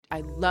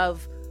I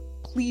love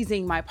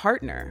pleasing my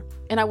partner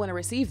and I want to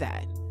receive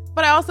that.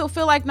 But I also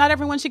feel like not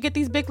everyone should get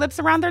these big lips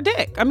around their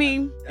dick. I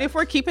mean, if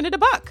we're keeping it a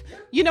buck,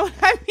 you know what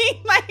I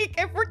mean?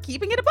 Like, if we're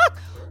keeping it a buck,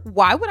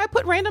 why would I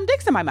put random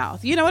dicks in my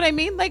mouth? You know what I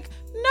mean? Like,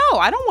 no,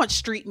 I don't want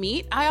street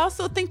meat. I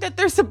also think that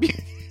there's a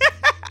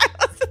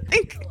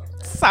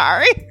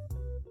sorry.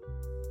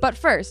 But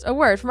first, a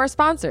word from our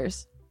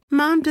sponsors.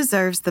 Mom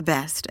deserves the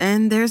best,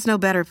 and there's no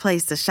better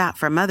place to shop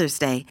for Mother's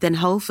Day than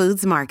Whole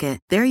Foods Market.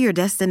 They're your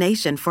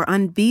destination for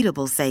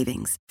unbeatable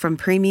savings, from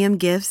premium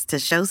gifts to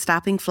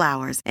show-stopping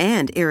flowers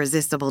and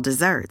irresistible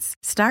desserts.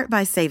 Start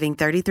by saving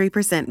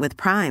 33% with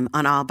Prime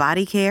on all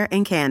body care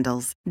and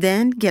candles.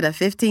 Then get a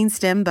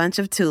 15-stem bunch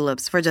of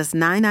tulips for just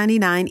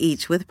 $9.99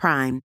 each with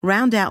Prime.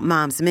 Round out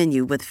Mom's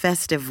menu with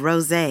festive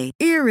rosé,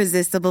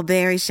 irresistible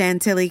berry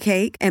chantilly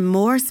cake, and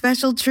more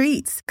special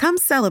treats. Come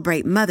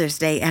celebrate Mother's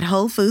Day at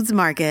Whole Foods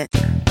Market.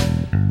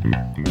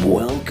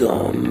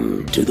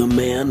 Welcome to the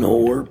Man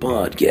Whore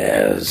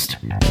Podcast.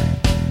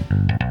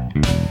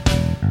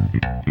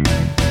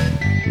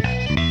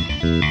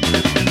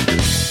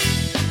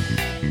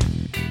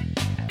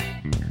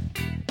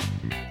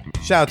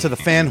 Shout out to the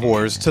fan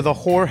whores, to the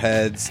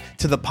whoreheads,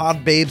 to the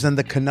pod babes and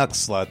the Canuck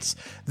sluts.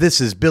 This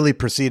is Billy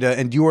Procida,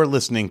 and you are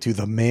listening to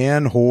the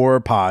Man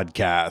Whore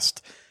Podcast.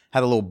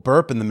 Had a little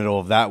burp in the middle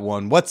of that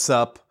one. What's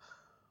up?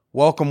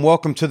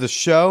 Welcome to the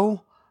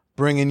show.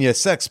 Bringing you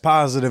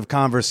sex-positive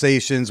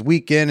conversations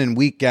week in and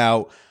week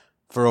out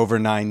for over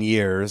 9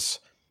 years.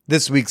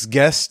 This week's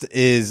guest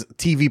is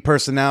TV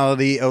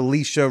personality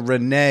Alesha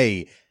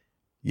Reneé.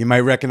 You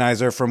might recognize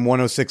her from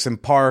 106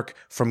 & Park,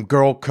 from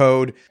Girl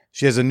Code.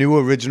 She has a new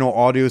original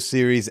audio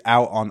series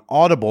out on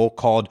Audible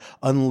called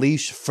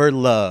Unleash for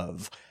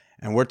Love.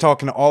 And we're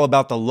talking all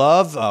about the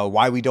love,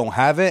 why we don't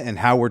have it, and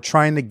how we're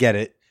trying to get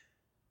it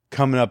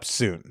coming up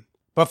soon.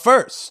 But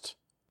first,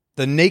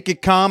 the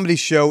Naked Comedy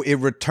Show, it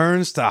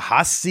returns to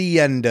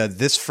Hacienda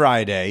this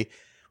Friday.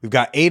 We've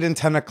got 8 and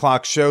 10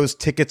 o'clock shows.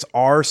 Tickets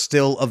are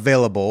still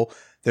available.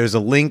 There's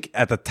a link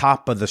at the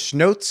top of the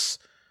schnotes.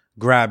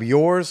 Grab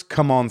yours.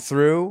 Come on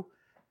through.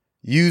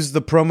 Use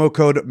the promo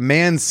code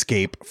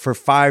MANSCAPE for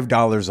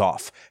 $5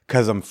 off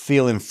because I'm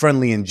feeling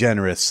friendly and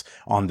generous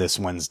on this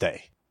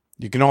Wednesday.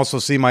 You can also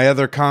see my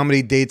other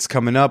comedy dates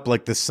coming up,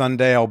 like this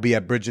Sunday I'll be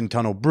at Bridge and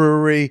Tunnel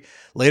Brewery.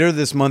 Later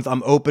this month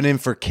I'm opening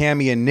for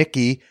Cammie and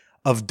Nikki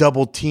of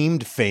Double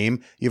Teamed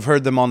fame. You've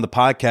heard them on the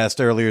podcast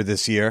earlier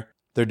this year.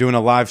 They're doing a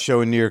live show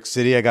in New York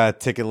City. I got a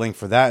ticket link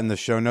for that in the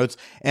show notes.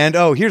 And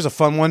here's a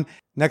fun one.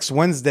 Next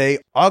Wednesday,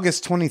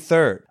 August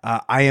 23rd,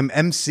 I am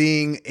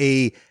emceeing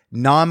a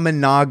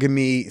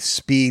non-monogamy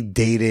speed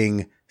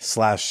dating /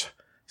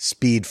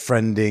 speed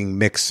friending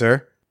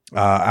mixer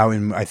out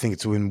in, I think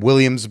it's in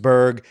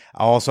Williamsburg.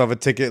 I also have a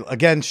ticket.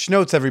 Again,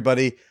 schnotes,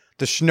 everybody.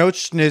 The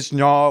schnotes schniz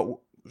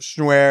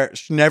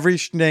schnever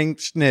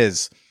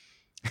schniz.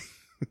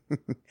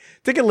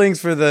 Ticket links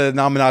for the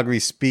non-monogamy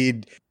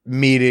speed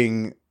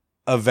meeting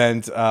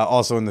event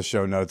also in the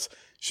show notes.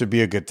 Should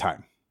be a good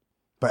time.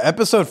 But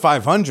episode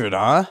 500,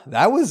 huh?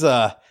 That was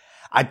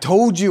I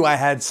told you I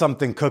had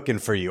something cooking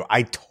for you.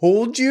 I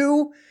told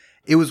you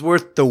it was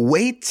worth the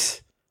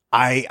wait.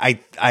 I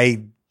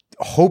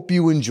hope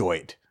you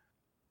enjoyed.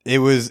 It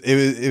was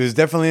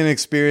definitely an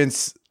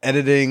experience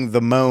editing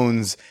the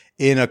moans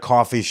in a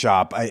coffee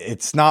shop.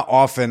 It's not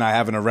often I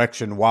have an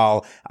erection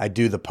while I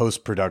do the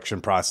post-production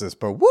process,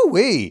 but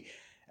woo-wee!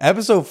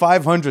 Episode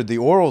 500, the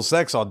oral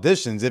sex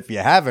auditions. If you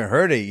haven't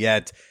heard it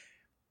yet,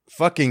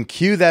 fucking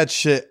cue that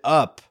shit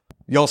up.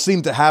 Y'all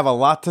seem to have a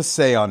lot to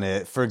say on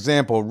it. For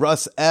example,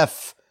 Russ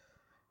F.,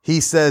 he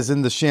says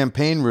in the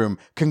champagne room,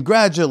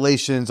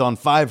 "Congratulations on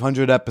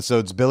 500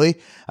 episodes, Billy.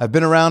 I've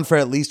been around for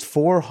at least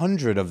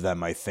 400 of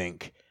them, I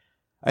think.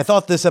 I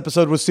thought this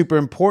episode was super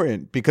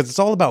important because it's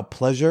all about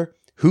pleasure,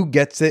 who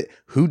gets it,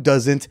 who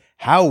doesn't,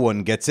 how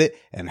one gets it,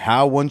 and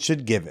how one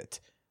should give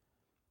it.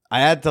 I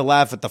had to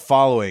laugh at the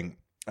following.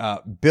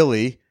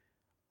 Billy,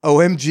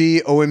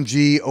 OMG,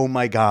 OMG, oh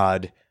my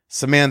God.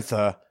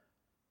 Samantha,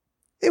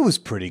 it was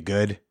pretty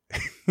good."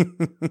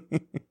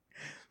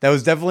 That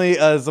was definitely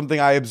something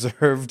I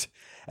observed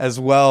as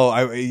well.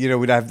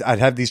 I'd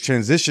have these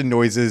transition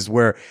noises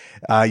where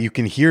you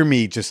can hear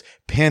me just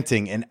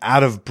panting and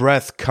out of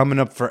breath, coming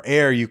up for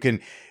air. You can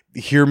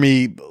hear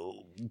me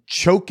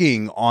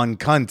choking on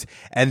cunt,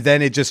 and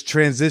then it just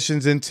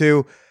transitions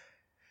into,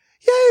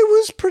 yeah, it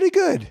was pretty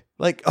good.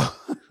 Like,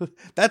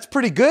 that's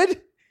pretty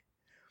good.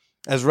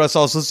 As Russ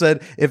also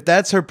said, if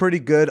that's her pretty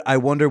good, I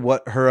wonder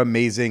what her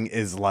amazing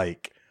is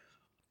like.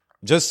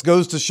 Just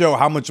goes to show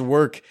how much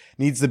work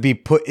needs to be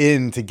put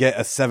in to get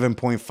a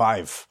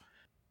 7.5.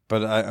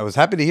 But I was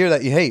happy to hear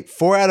that. Hey,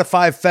 4 out of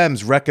 5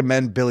 femmes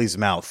recommend Billy's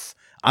mouth.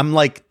 I'm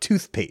like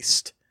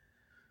toothpaste.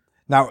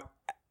 Now,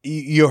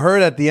 you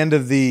heard at the end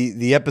of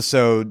the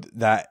episode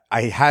that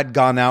I had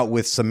gone out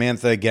with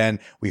Samantha again.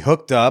 We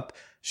hooked up.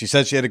 She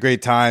said she had a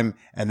great time.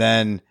 And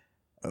then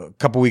a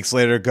couple weeks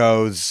later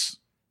goes,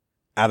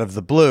 out of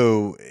the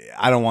blue,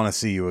 I don't want to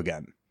see you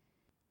again.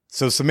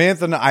 So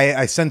Samantha,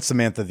 I sent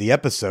Samantha the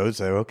episode.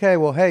 So, okay,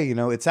 well, hey,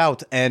 it's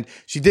out. And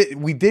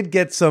we did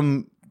get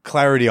some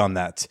clarity on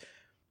that.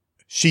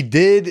 She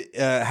did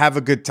have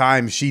a good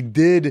time. She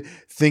did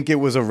think it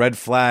was a red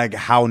flag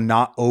how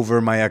not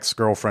over my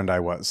ex-girlfriend I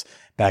was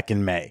back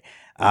in May.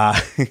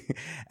 But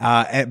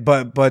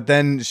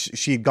then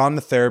she had gone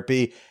to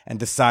therapy and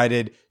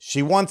decided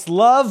she wants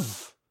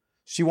love.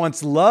 She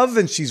wants love,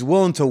 and she's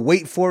willing to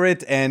wait for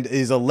it, and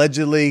is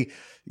allegedly,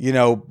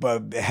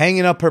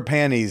 hanging up her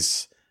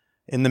panties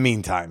in the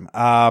meantime.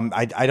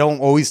 I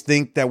don't always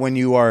think that when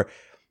you are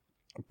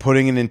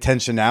putting an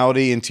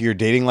intentionality into your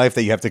dating life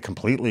that you have to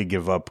completely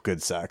give up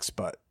good sex,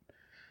 but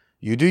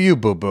you do you,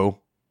 boo-boo.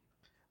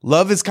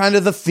 Love is kind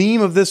of the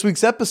theme of this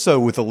week's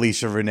episode with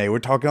Alesha Reneé. We're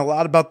talking a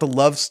lot about the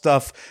love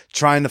stuff,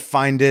 trying to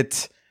find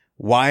it.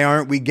 Why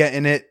aren't we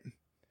getting it?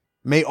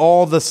 May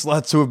all the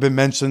sluts who have been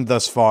mentioned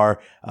thus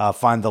far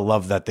find the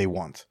love that they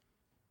want.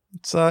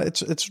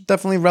 It's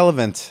definitely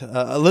relevant.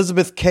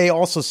 Elizabeth K.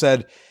 also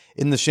said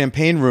in the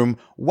champagne room,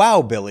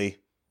 "Wow, Billy.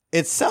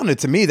 It sounded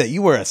to me that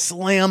you were a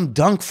slam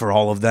dunk for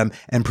all of them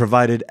and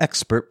provided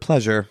expert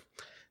pleasure.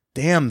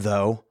 Damn,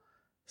 though,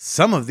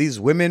 some of these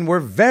women were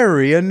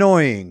very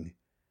annoying."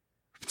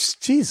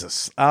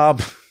 Jesus. Can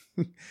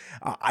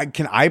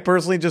I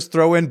personally just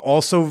throw in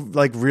also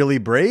like really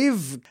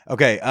brave?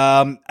 Okay.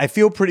 I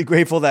feel pretty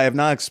grateful that I have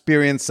not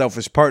experienced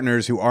selfish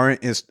partners who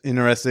aren't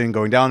interested in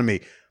going down on me.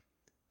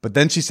 But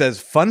then she says,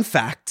 fun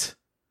fact.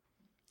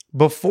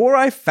 Before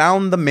I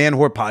found the Man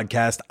Whore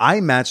podcast, I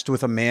matched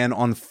with a man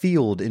on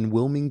Field in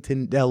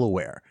Wilmington,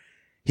 Delaware.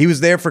 He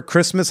was there for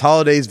Christmas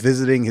holidays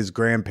visiting his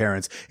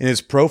grandparents. In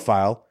his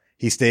profile,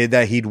 he stated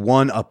that he'd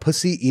won a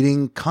pussy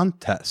eating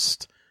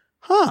contest.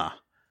 Huh.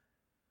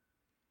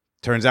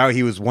 Turns out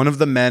he was one of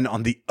the men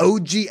on the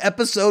OG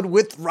episode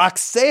with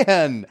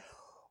Roxanne.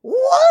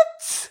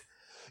 What?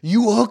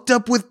 You hooked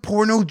up with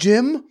Porno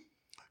Jim?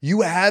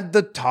 You had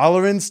the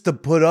tolerance to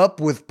put up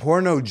with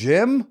Porno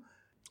Jim?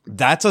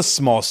 That's a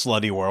small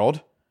slutty world.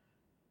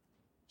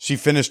 She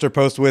finished her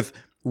post with,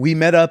 "We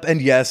met up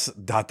and yes, ...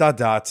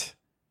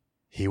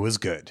 he was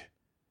good."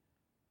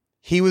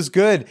 He was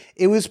good.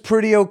 It was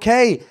pretty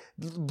okay.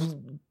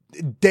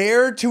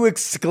 Dare to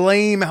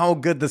exclaim how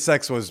good the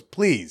sex was,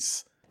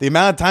 please. The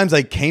amount of times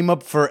I came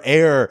up for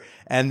air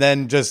and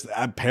then just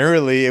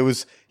apparently it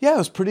was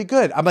pretty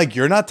good. I'm like,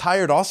 you're not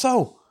tired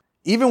also?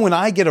 Even when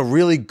I get a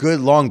really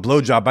good long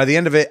blowjob, by the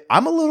end of it,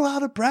 I'm a little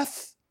out of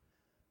breath.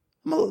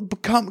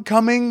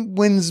 Coming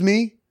wins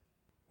me.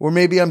 Or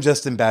maybe I'm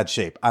just in bad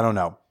shape. I don't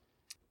know.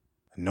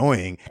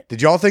 Annoying.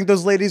 Did y'all think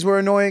those ladies were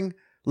annoying?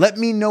 Let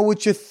me know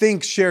what you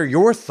think. Share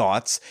your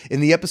thoughts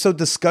in the episode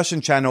discussion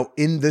channel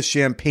in the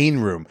Champagne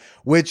Room,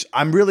 which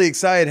I'm really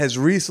excited has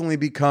recently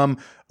become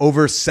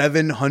over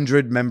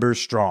 700 members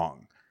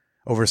strong.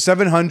 Over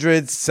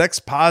 700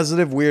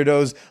 sex-positive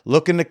weirdos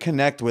looking to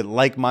connect with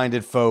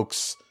like-minded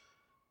folks.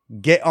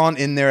 Get on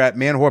in there at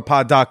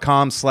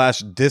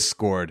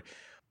manwhorepod.com/Discord.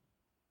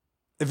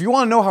 If you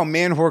want to know how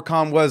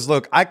ManWhoreCon was,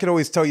 look, I could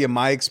always tell you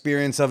my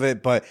experience of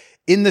it, but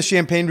in the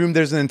Champagne Room,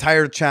 there's an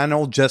entire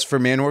channel just for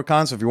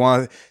ManWhoreCon. So if you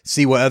want to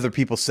see what other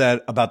people said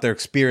about their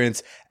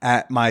experience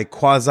at my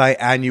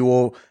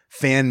quasi-annual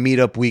fan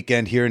meetup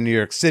weekend here in New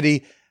York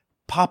City,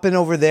 pop in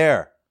over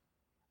there.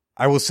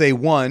 I will say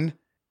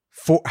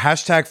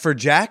hashtag for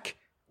Jack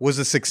was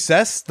a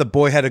success. The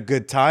boy had a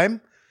good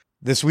time.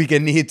 This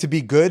weekend needed to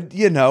be good,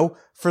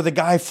 for the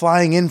guy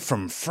flying in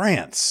from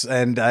France.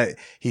 And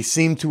he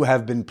seemed to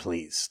have been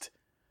pleased.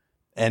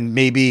 And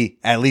maybe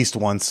at least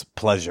once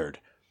pleasured.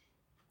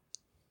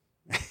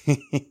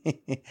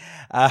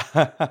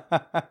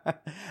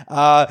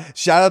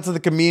 Shout out to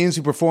the comedians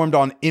who performed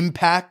on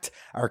Impact,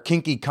 our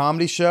kinky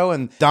comedy show,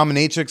 and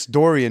Dominatrix,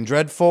 Dory, and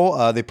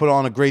Dreadful. They put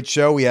on a great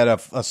show. We had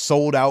a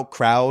sold out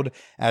crowd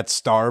at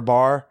Star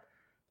Bar.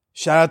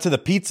 Shout out to the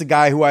pizza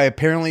guy who I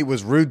apparently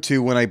was rude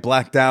to when I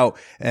blacked out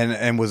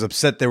and was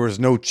upset there was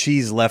no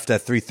cheese left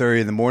at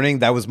 3:30 in the morning.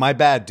 That was my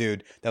bad,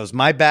 dude. That was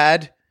my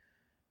bad.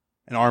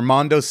 And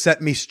Armando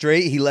set me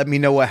straight. He let me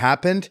know what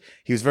happened.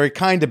 He was very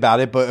kind about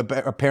it,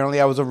 but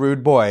apparently I was a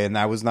rude boy, and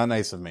that was not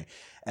nice of me.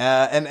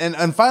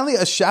 And finally,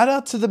 a shout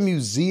out to the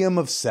Museum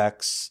of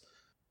Sex,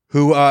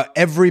 who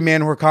every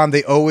ManWhoreCon,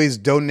 they always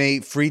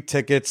donate free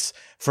tickets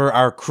for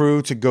our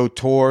crew to go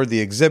tour the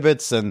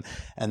exhibits and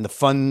the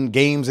fun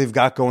games they've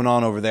got going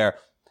on over there.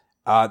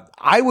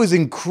 I was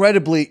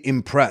incredibly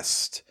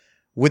impressed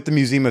with the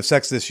Museum of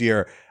Sex this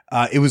year.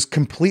 It was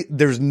complete.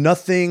 There's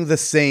nothing the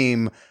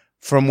same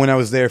from when I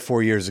was there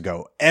 4 years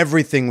ago.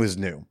 Everything was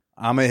new.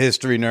 I'm a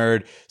history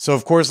nerd. So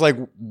of course,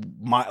 one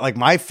of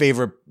my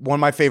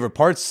favorite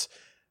parts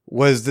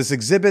was this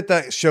exhibit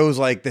that shows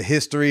like the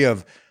history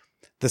of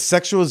the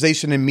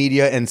sexualization in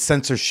media and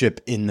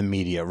censorship in the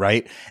media,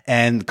 right?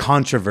 And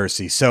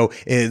controversy. So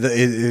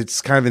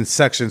it's kind of in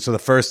sections. So the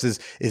first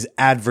is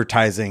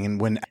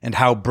advertising and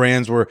how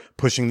brands were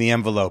pushing the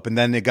envelope. And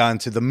then it got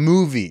into the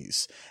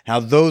movies, how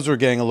those were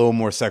getting a little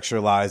more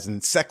sexualized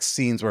and sex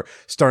scenes were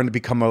starting to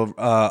become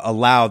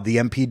allowed, the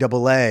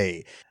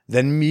MPAA.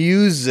 Then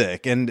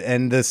music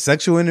and the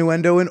sexual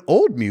innuendo in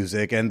old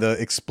music and the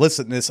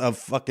explicitness of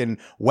fucking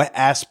wet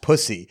ass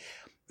pussy.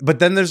 But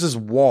then there's this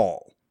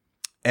wall.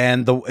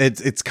 And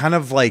it's kind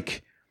of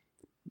like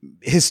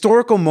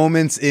historical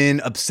moments in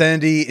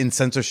obscenity, in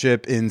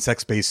censorship, in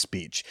sex-based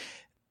speech.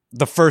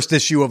 The first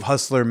issue of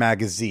Hustler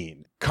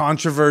magazine,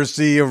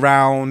 controversy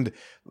around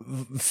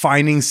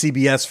finding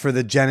CBS for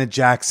the Janet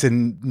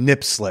Jackson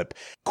nip slip,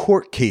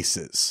 court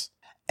cases.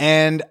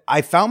 And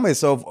I found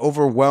myself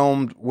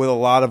overwhelmed with a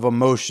lot of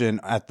emotion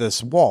at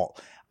this wall.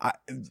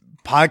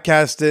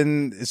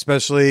 Podcasting,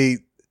 especially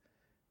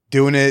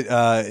doing it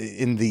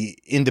in the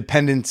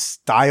independent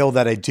style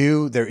that I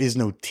do, there is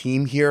no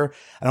team here.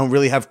 I don't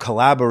really have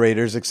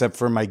collaborators except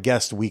for my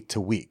guest week to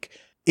week.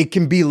 It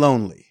can be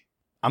lonely.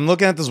 I'm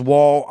looking at this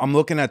wall. I'm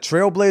looking at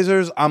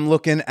trailblazers. I'm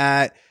looking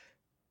at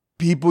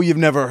people you've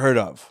never heard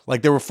of.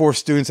 Like there were 4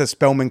 students at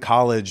Spelman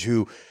College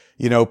who,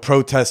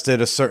 protested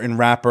a certain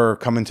rapper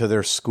coming to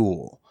their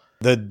school.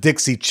 The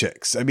Dixie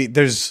Chicks. I mean,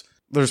 there's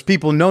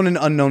people known and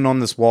unknown on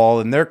this wall,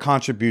 and their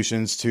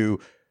contributions to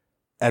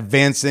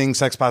advancing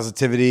sex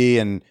positivity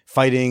and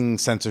fighting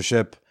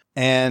censorship.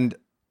 And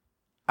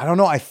I don't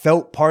know, I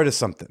felt part of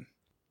something.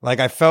 Like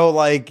I felt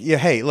like,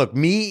 hey, look,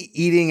 me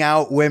eating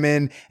out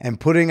women and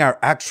putting our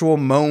actual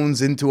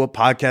moans into a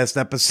podcast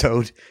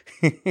episode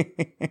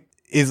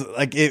is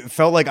like, it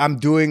felt like I'm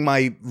doing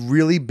my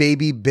really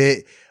baby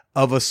bit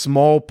of a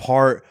small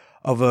part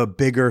of a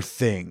bigger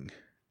thing.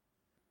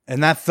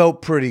 And that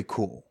felt pretty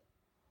cool.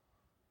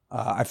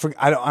 I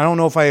don't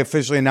know if I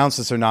officially announced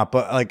this or not,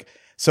 but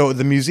so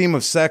the Museum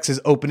of Sex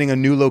is opening a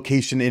new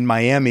location in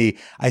Miami.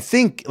 I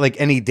think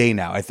any day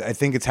now. I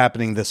think it's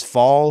happening this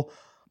fall.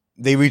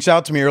 They reached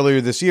out to me earlier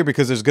this year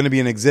because there's going to be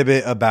an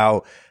exhibit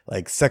about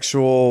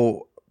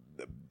sexual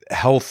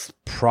health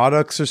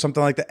products or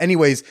something like that.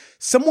 Anyways,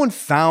 someone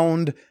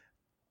found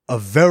a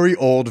very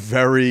old,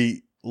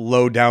 very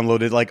low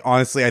downloaded,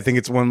 honestly, I think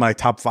it's one of my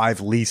top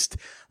 5 least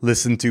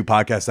listened to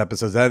podcast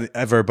episodes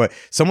ever. But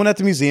someone at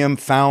the museum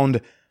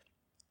found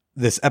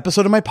this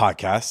episode of my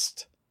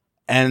podcast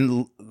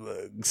and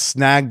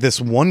snagged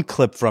this one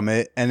clip from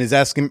it and is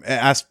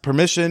asked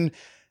permission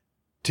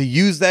to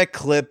use that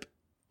clip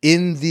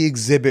in the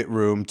exhibit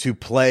room to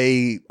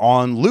play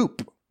on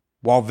loop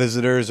while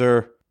visitors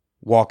are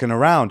walking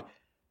around.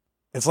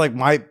 It's like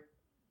my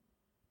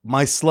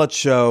slut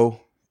show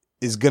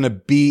is going to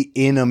be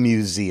in a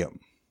museum,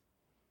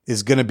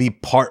 is going to be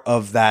part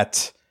of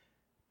that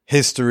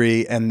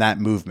history and that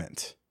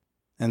movement.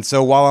 And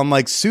so while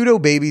I'm pseudo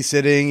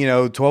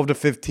babysitting, 12 to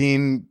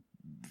 15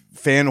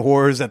 fan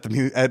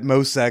whores at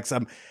Most Sex,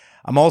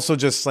 I'm also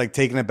just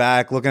taking it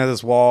back, looking at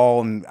this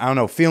wall and I don't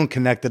know, feeling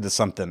connected to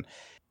something.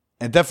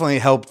 It definitely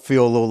helped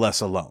feel a little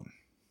less alone.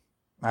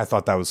 I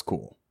thought that was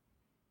cool.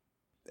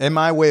 And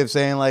my way of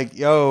saying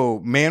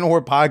Man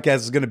Whore Podcast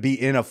is going to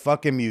be in a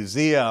fucking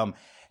museum.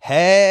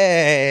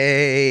 Hey,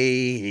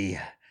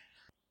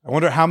 I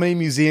wonder how many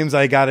museums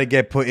I got to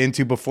get put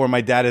into before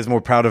my dad is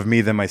more proud of me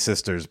than my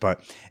sisters.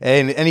 But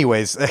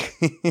anyways,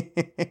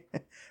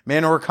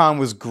 Man Whore Con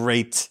was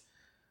great.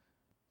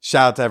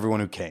 Shout out to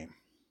everyone who came.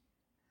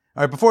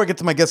 All right, before I get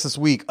to my guest this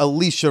week,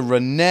 Alesha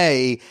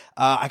Reneé,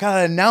 I got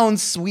to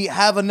announce we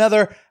have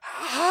another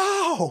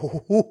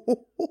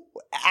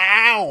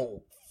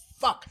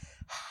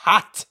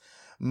hot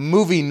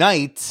movie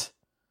night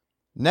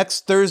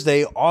next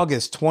Thursday,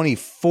 August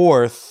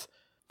 24th.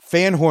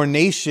 Fan Whore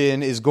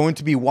Nation is going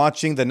to be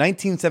watching the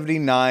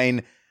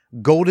 1979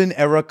 Golden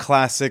Era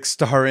classic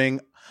starring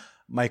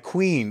my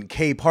queen,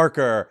 Kay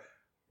Parker.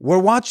 We're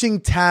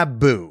watching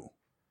Taboo.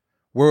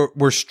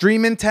 We're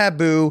streaming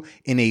Taboo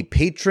in a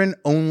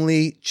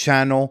patron-only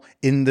channel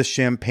in the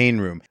Champagne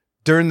Room.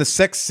 During the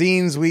sex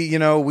scenes,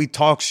 we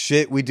talk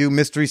shit. We do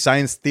Mystery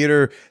Science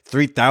Theater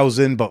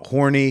 3000, but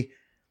horny.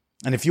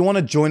 And if you want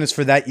to join us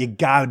for that, you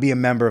got to be a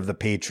member of the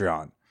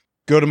Patreon.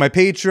 Go to my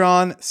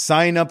Patreon,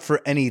 sign up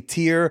for any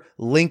tier,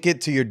 link it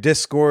to your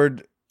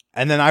Discord,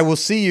 and then I will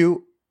see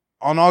you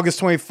on August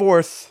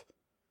 24th.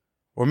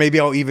 Or maybe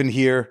I'll even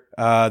hear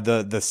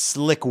the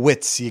slick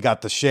wits you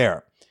got to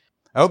share.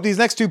 I hope these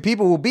next 2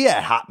 people will be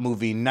at Hot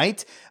Movie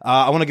Night.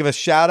 I want to give a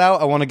shout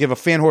out. I want to give a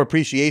fan whore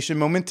appreciation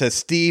moment to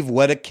Steve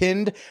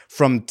Wedekind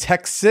from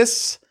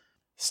Texas.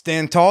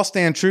 Stand tall,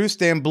 stand true,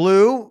 stand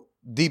blue.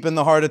 Deep in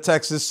the heart of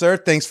Texas, sir.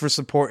 Thanks for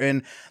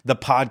supporting the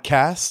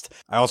podcast.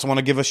 I also want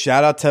to give a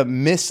shout out to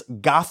Miss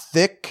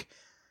Gothic.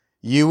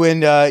 You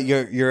and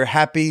your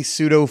happy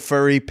pseudo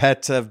furry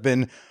pets have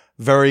been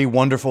very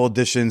wonderful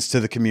additions to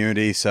the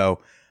community.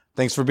 So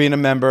thanks for being a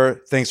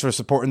member. Thanks for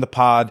supporting the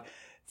pod.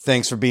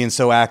 Thanks for being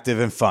so active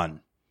and fun.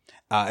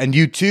 And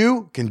you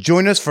too can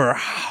join us for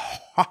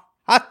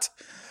Hot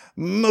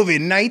Movie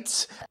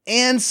Nights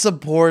and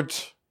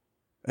support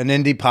an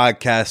indie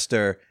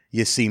podcaster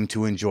you seem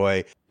to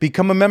enjoy.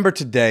 Become a member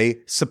today.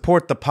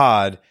 Support the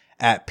pod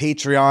at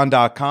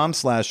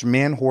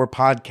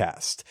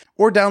patreon.com/manwhorepodcast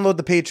or download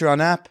the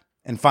Patreon app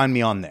and find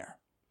me on there.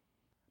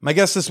 My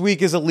guest this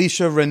week is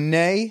Alesha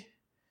Reneé.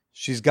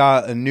 She's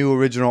got a new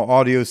original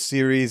audio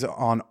series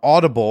on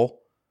Audible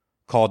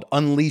called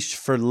Unleashed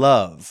for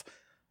Love.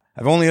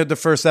 I've only heard the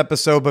first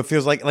episode, but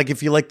feels like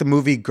if you like the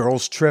movie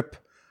Girls Trip,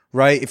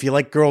 right? If you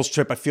like Girls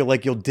Trip, I feel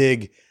like you'll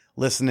dig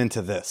listening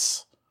to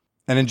this.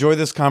 and enjoy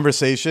this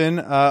conversation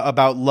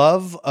about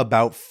love,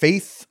 about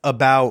faith,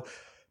 about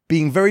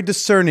being very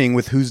discerning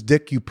with whose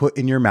dick you put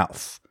in your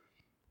mouth.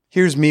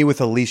 Here's me with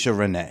Alesha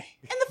Reneé.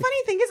 And the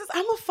funny thing is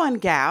I'm a fun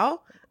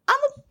gal.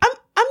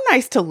 I'm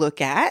nice to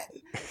look at.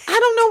 I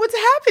don't know what's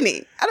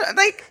happening. I don't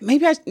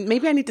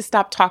maybe I need to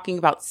stop talking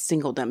about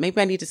singledom. Maybe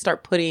I need to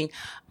start putting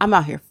I'm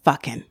out here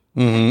fucking.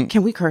 Mm-hmm.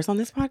 Can we curse on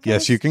this podcast?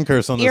 Yes, you can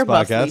curse on this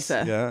podcast.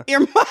 Lisa. Yeah.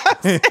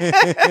 Earmuffs.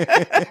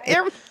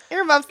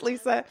 Earmuffs,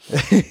 Lisa.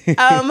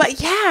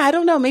 I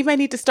don't know. Maybe I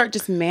need to start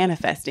just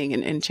manifesting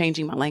and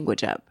changing my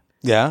language up.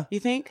 Yeah. You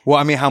think? Well,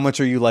 I mean, how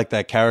much are you like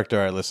that character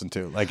I listened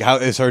to? Like, how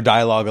is her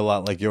dialogue a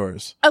lot like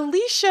yours?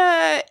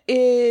 Alesha,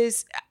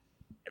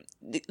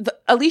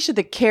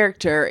 the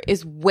character,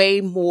 is way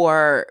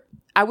more,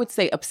 I would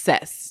say,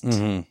 obsessed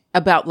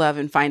about love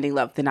and finding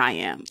love than I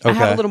am. Okay. I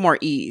have a little more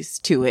ease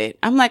to it.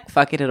 I'm like,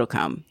 fuck it, it'll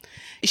come.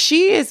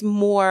 She is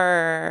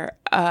more,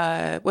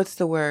 what's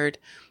the word?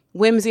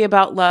 Whimsy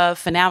about love,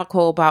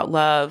 fanatical about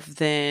love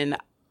than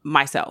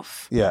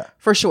myself. Yeah.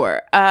 For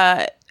sure.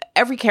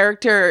 Every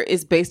character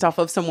is based off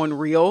of someone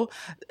real,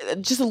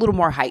 just a little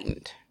more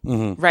heightened,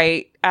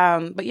 right?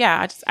 But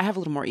yeah, I have a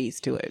little more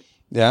ease to it.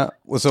 Yeah,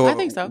 well, so I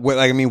think so. Where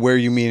are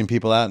you meeting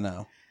people out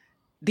now?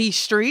 These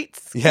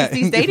streets. Yeah,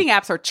 these dating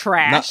apps are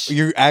trash.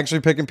 You're actually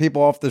picking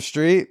people off the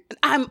street.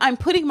 I'm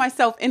putting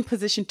myself in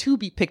position to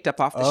be picked up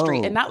off the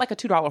street, and not like a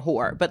 $2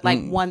 whore, but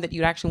like one that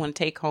you'd actually want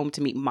to take home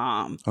to meet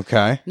mom.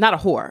 Okay, not a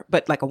whore,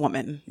 but like a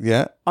woman.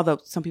 Yeah. Although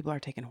some people are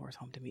taking whores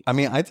home to meet. I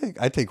mean, I take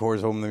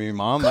whores home to meet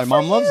mom. Good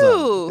My mom loves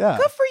them. Yeah.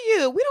 Good for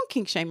you. We don't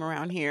kink shame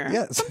around here.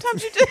 Yeah.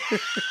 Sometimes you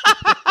just.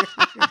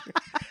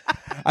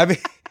 I mean,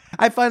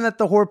 I find that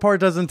the whore part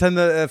doesn't tend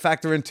to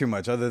factor in too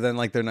much, other than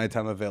like their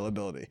nighttime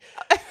availability.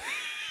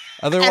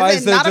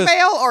 Otherwise, they're not just,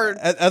 avail, or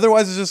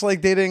otherwise it's just like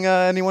dating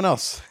anyone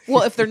else.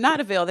 Well, if they're not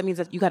avail, that means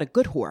that you got a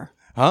good whore.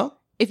 Huh?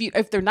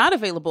 If they're not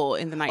available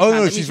in the night. Oh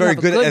no, she's very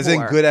good, as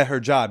in good at her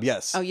job.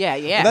 Yes. Oh yeah.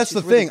 But that's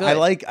the thing.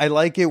 Really I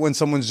like it when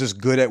someone's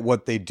just good at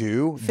what they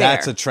do. Fair.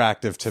 That's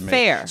attractive to me.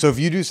 Fair. So if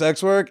you do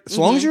sex work, as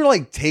long as you're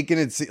like taking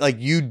it, like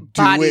you do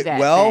Body it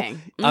well,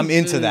 I'm Mm-hmm.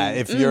 into that.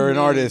 If you're an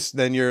artist,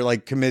 then you're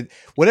like commit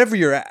whatever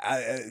you're.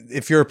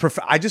 If you're a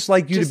I just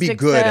like you to be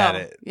good at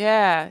it.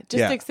 Yeah,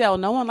 excel.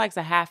 No one likes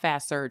a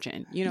half-ass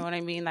surgeon. You know what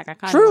I mean? Like I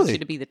kind of want you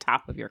to be the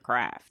top of your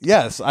craft.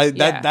 Yes,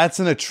 that's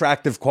an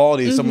attractive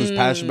quality. If someone's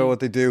passionate about what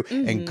they do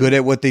and good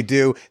at what they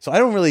do. So I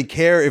don't really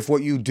care if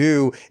what you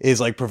do is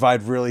like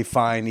provide really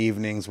fine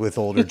evenings with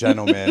older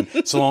gentlemen,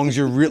 so long as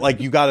you're like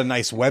you got a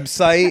nice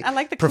website. I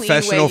like the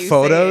professional clean way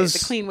photos. Say it,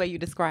 the clean way you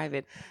describe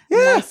it.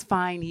 Yeah. Nice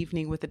fine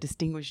evening with a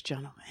distinguished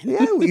gentleman.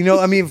 Yeah,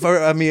 I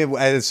mean,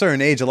 at a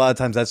certain age, a lot of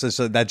times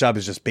that job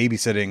is just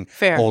babysitting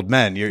old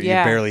men. You're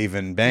barely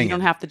even banging. You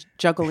don't have to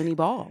juggle any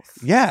balls.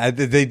 Yeah,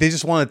 they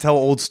just want to tell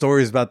old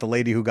stories about the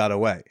lady who got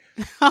away.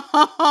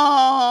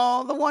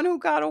 Oh, the one who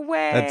got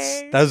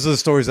away. Those are the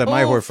stories that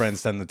my whore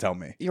friends tend to tell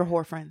me. Your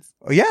whore friends?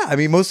 Oh, yeah, I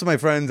mean, most of my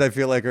friends I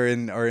feel like are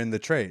in the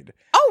trade.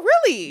 Oh,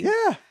 really?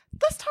 Yeah.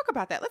 Let's talk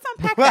about that. Let's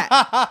unpack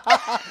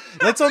that.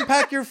 Let's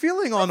unpack your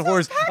feeling on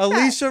whores.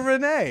 Alesha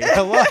Reneé.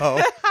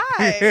 Hello.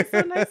 Hi.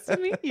 So nice to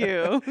meet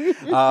you.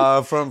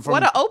 From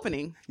what an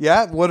opening.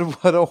 Yeah. What a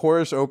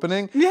whorish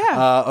opening.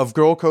 Yeah. Of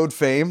girl code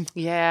fame.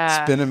 Yeah.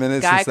 It's been a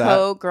minute Guy since that.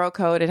 code, girl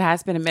code. It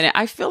has been a minute.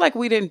 I feel like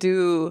we didn't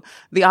do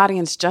the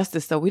audience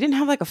justice though. We didn't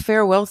have like a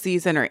farewell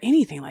season or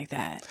anything like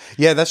that.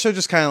 Yeah. That show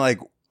just kind of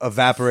like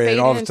evaporated.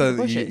 All of a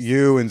sudden,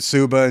 you and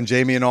Suba and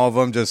Jamie and all of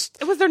them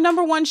just. It was their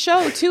number one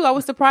show too. I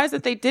was surprised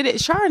that they did it.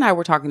 Shar and I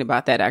were talking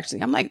about that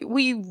actually. I'm like,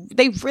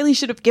 they really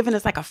should have given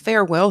us like a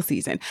farewell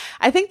season.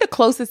 I think the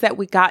closest that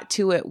we got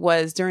to it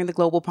was during the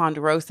Global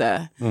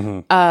Ponderosa.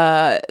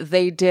 Mm-hmm.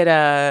 They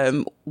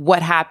did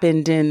what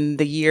happened in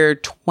the year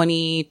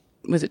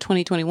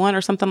 2021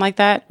 or something like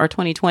that, or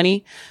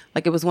 2020.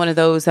 Like it was one of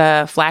those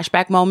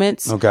flashback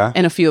moments. Okay,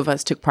 and a few of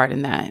us took part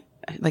in that.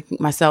 Like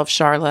myself,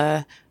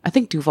 Charla, I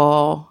think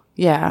Duval.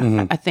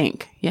 Yeah, I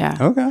think. Yeah.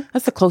 Okay.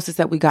 That's the closest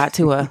that we got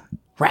to a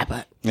wrap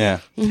up.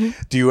 Yeah. Mm-hmm.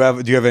 Do you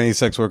have any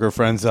sex worker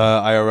friends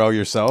IRL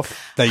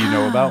yourself that you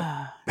know about?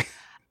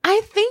 I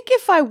think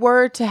if I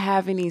were to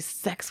have any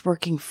sex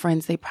working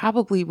friends, they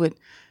probably would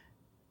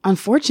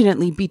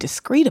unfortunately be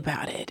discreet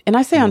about it. And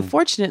I say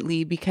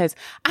unfortunately because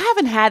I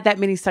haven't had that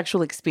many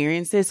sexual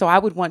experiences, so I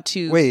would want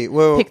to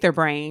pick their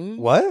brain.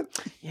 What?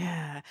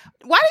 Yeah.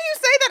 Why do you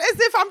say that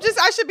as if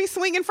I should be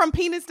swinging from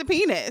penis to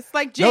penis?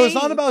 Like Jane no, it's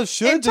not about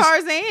should. And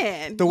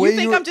Tarzan. The way you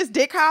think I'm just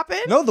dick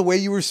hopping? No, the way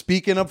you were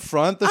speaking up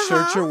front, the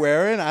shirt you're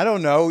wearing. I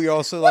don't know. You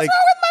also What's wrong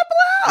with my blouse?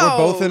 We're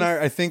both in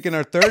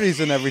our 30s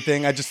and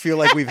everything. I just feel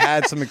like we've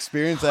had some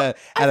experience at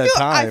a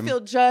time. I feel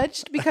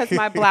judged because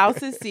my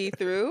blouse is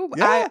see-through.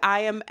 Yeah.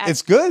 I am.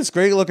 It's good. It's a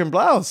great looking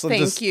blouse.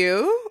 Thank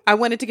you. I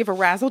wanted to give a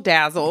razzle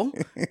dazzle,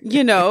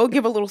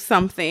 give a little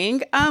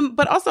something.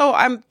 But also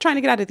I'm trying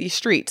to get out of these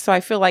streets. So I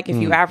feel like if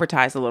you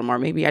advertise a little more,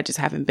 maybe I just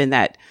haven't been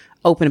that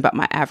open about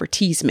my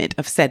advertisement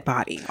of said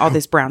body, all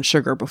this brown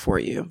sugar before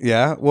you.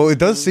 Yeah. Well, it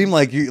does seem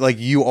like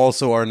you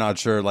also are not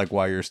sure like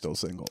why you're still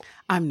single.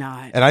 I'm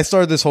not. And I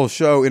started this whole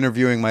show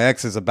interviewing my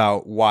exes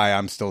about why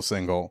I'm still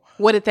single.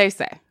 What did they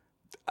say?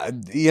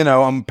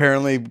 I'm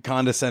apparently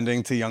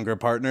condescending to younger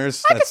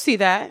partners. I could see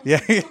that. Yeah.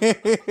 The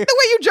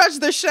way you judge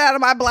the shit out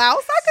of my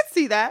blouse, I could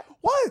see that.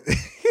 What?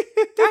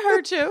 I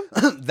heard you.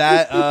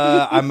 That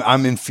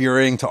I'm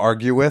infuriating to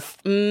argue with.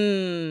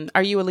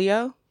 Are you a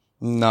Leo?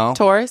 No.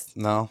 Taurus?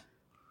 No.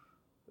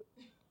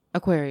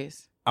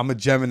 Aquarius? I'm a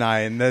Gemini,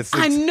 and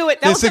I knew it.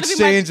 This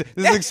exchange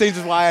is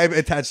why I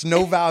attach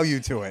no value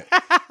to it.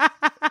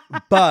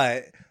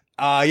 But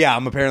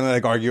I'm apparently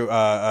like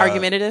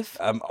argumentative.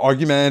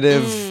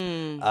 Argumentative.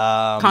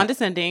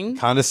 Condescending,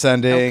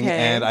 okay.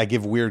 And I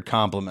give weird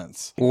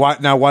compliments. Why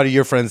do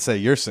your friends say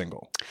you're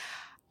single?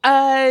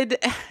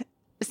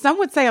 Some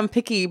would say I'm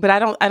picky, but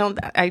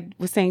I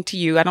was saying to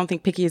you, I don't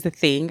think picky is a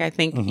thing. I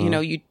think,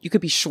 you could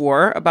be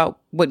sure about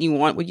what you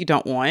want, what you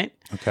don't want.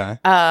 Okay.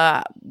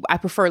 I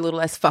prefer a little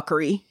less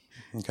fuckery.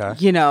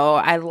 Okay.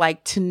 I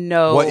like to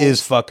know. What is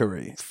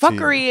fuckery?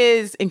 Fuckery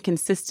is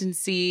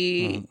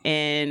inconsistency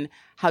in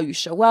how you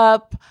show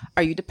up.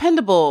 Are you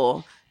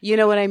dependable? You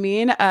know what I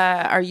mean?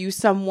 Are you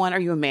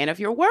a man of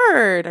your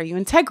word? Are you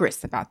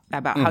integrous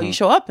about how you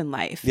show up in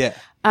life? Yeah.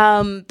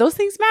 Those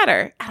things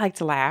matter. I like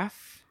to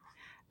laugh.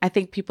 I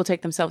think people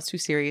take themselves too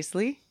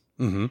seriously.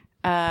 And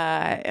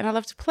I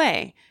love to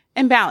play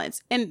and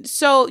balance. And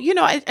so,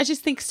 I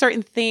just think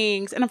certain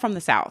things, and I'm from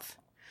the South.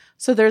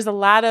 So there's a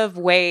lot of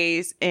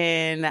ways,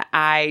 and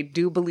I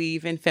do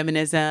believe in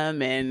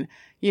feminism and,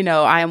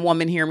 I am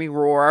woman, hear me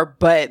roar.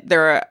 But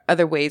there are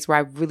other ways where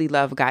I really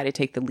love a guy to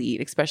take the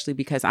lead, especially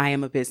because I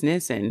am a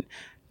business and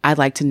I'd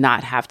like to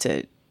not have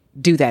to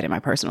do that in my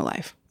personal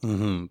life.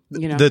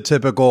 Mm-hmm. The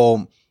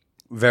typical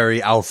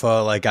very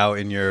alpha, like out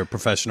in your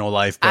professional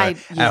life, but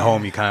at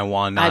home you kind of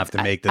want to not have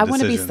to make the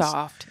decisions. I want to be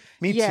soft.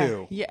 Me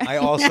too. Yeah. I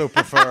also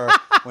prefer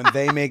when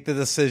they make the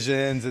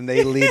decisions and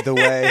they lead the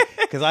way,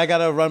 because I got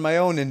to run my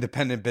own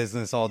independent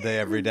business all day,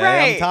 every day.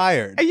 Right. I'm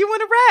tired. And you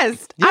want to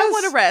rest. Yes. I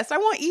want to rest. I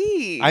want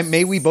ease.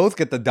 May we both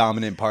get the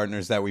dominant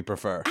partners that we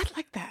prefer. I'd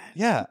like that.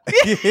 Yeah.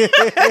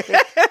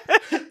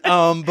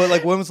 But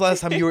like, when was the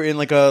last time you were in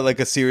like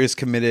a serious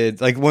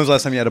committed, like when was the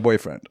last time you had a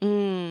boyfriend?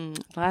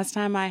 Last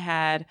time I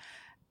had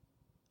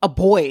a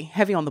boy,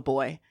 heavy on the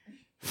boy.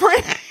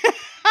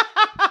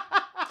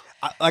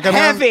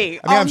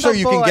 I'm sure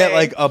you can get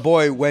like a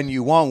boy when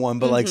you want one,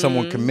 but like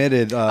someone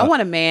committed. I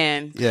want a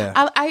man. Yeah.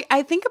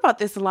 I think about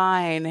this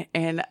line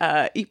in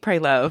Eat, Pray,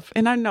 Love,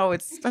 and I know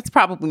that's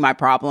probably my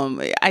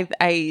problem.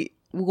 I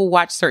will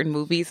watch certain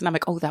movies and I'm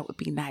like, oh, that would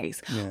be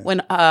nice. Yeah. When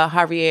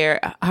Javier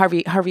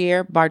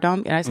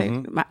Bardem, and I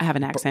say I have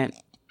an accent.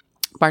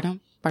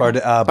 Bardem.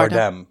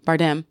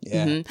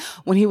 Yeah.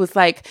 When he was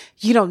like,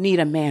 you don't need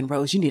a man,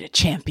 Rose, you need a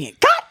champion.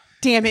 God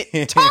damn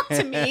it. Talk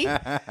to me.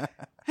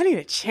 I need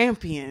a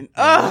champion.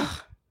 Ugh.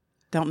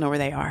 Don't know where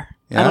they are.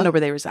 Yeah? I don't know where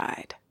they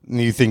reside.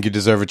 You think you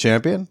deserve a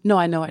champion? No,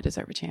 I know I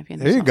deserve a champion.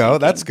 There you go.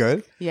 That's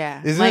good.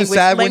 Yeah. Isn't it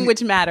sad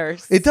language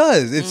matters. It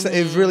does.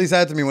 It's really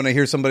sad to me when I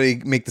hear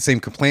somebody make the same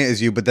complaint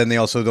as you, but then they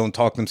also don't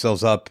talk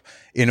themselves up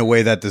in a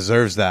way that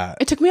deserves that.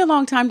 It took me a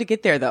long time to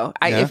get there, though.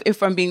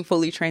 If I'm being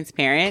fully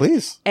transparent.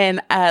 Please.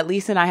 And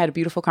Lisa and I had a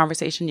beautiful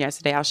conversation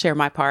yesterday. I'll share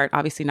my part,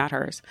 obviously not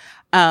hers.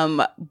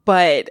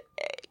 But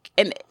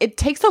it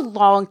takes a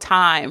long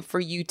time for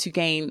you to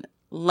gain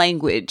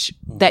language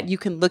that you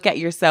can look at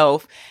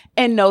yourself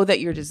and know that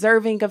you're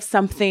deserving of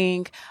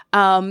something.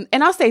 And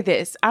I'll say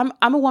this, I'm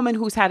a woman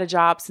who's had a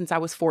job since I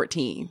was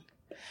 14.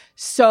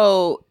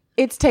 So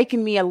it's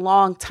taken me a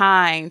long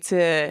time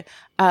to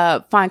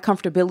find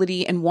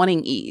comfortability and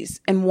wanting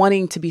ease and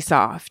wanting to be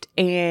soft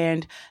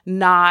and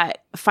not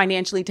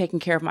financially taking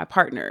care of my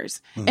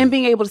partners and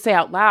being able to say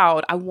out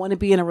loud, I want to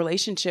be in a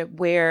relationship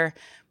where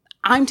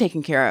I'm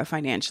taken care of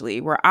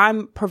financially, where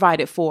I'm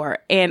provided for,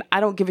 and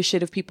I don't give a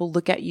shit if people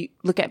look at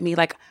me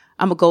like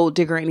I'm a gold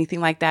digger or anything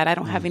like that. I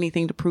don't have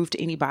anything to prove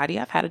to anybody.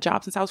 I've had a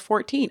job since I was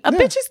 14. A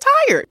bitch is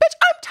tired. Bitch,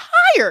 I'm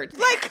tired.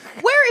 Like,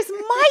 where is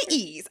my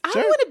ease? I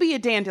want to be a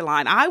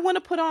dandelion. I want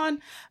to put on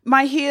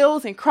my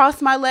heels and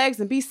cross my legs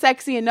and be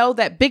sexy and know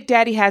that Big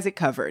Daddy has it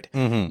covered.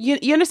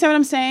 You understand what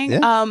I'm saying?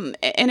 Yeah.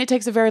 And it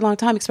takes a very long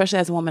time, especially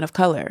as a woman of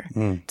color,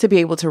 to be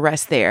able to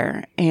rest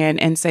there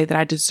and say that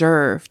I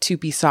deserve to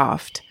be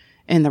soft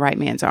in the right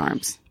man's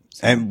arms.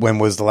 So. And when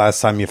was the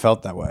last time you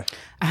felt that way?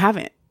 I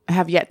haven't. I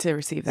have yet to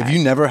receive that. Have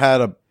you never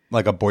had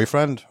a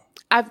boyfriend?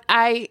 I've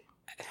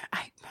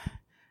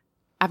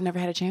never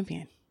had a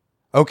champion.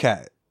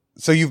 Okay.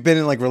 So you've been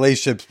in like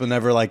relationships, but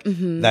never like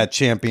that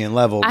champion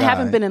level guy. I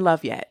haven't been in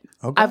love yet.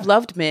 Okay. I've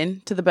loved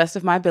men to the best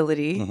of my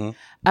ability.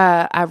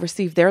 I've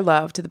received their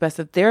love to the best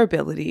of their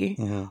ability.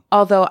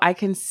 Although I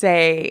can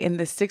say in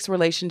the 6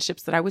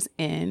 relationships that I was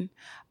in,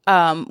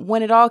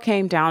 when it all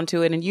came down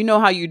to it, and you know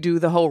how you do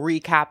the whole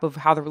recap of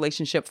how the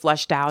relationship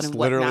flushed out and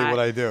whatnot. Literally what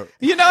I do.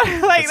 You know,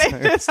 like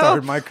It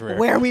started my career.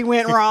 Where we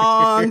went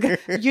wrong.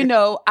 You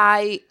know,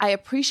 I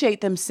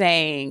appreciate them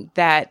saying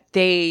that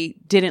they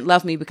didn't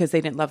love me because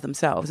they didn't love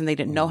themselves and they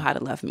didn't know how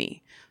to love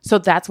me. So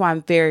that's why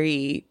I'm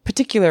very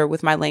particular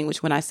with my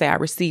language when I say I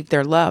received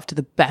their love to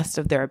the best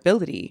of their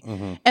ability.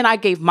 And I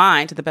gave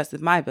mine to the best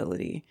of my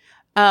ability.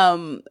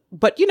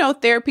 But you know,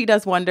 therapy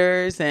does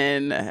wonders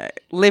and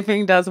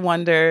living does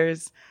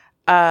wonders.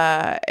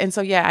 And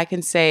so, yeah, I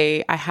can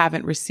say I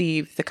haven't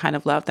received the kind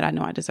of love that I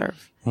know I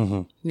deserve.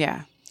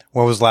 Yeah.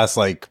 What was the last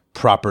like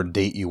proper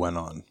date you went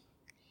on?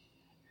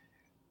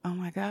 Oh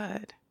my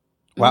God.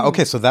 Wow.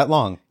 Okay. So that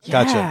long.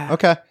 Gotcha. Yeah.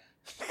 Okay.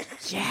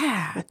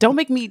 Yeah. Don't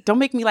make me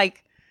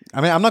like I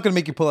mean, I'm not going to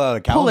make you pull out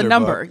a calendar. pull a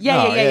number. Book.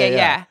 Yeah, No,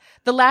 yeah.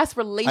 The last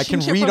I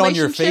relationship. can read on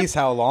your face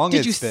how long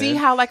Did you it's see been.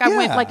 how like I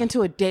went Yeah. like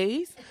into a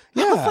daze? I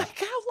Yeah. was like,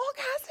 how long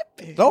has it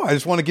been? No, I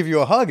just want to give you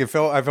a hug. I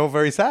felt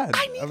very sad.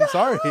 I'm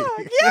sorry.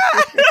 Yeah.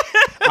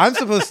 I'm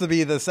supposed to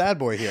be the sad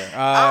boy here.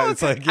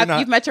 It's like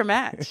You've met your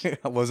match.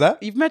 What was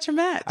that? You've met your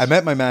match. I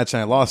met my match and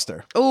I lost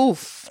her.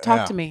 Oof. Talk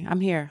Yeah. to me. I'm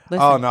here.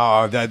 Listen. Oh no,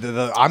 I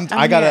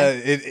gotta.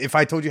 here. If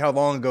I told you how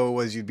long ago it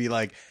was, you'd be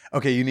like,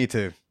 okay, you need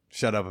to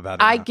shut up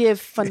about it. I now.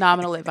 give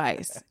phenomenal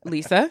advice,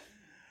 Lisa.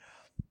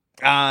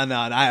 No.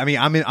 I mean,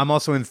 I'm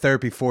also in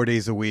therapy 4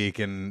 days a week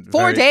and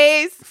 4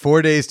 days.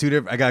 4 days, 2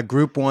 different. I got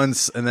group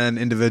once and then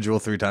individual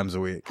 3 times a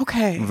week.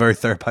 Okay. I'm a very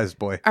therapized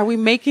boy. Are we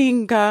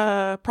making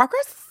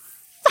progress?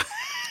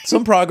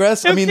 Some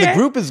progress. I mean, the Okay.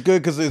 group is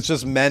good because it's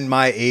just men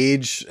my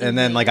age, and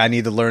then like I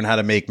need to learn how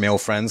to make male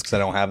friends because I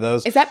don't have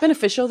those. Is that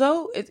beneficial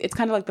though? It's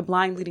kind of like the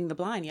blind leading the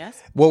blind.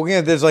 Yes. Well, yeah,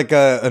 there's like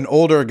an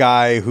older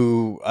guy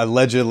who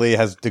allegedly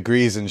has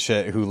degrees and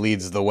shit who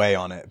leads the way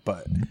on it,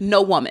 but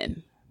No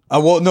woman.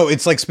 well, no,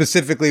 it's like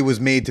specifically was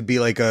made to be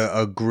like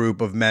a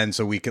group of men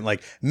so we can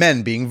like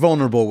men being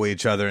vulnerable with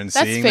each other and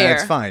That's seeing fair.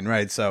 that's fine,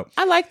 right? So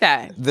I like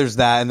that. there's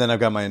that, and then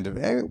I've got my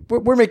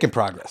we're making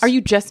progress. Are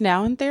you just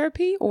now in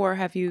therapy, or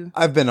have you?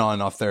 I've been on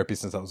and off therapy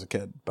since I was a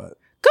kid, but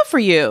Good for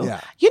you.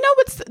 Yeah. You know,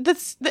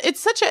 it's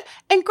such a,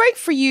 and great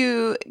for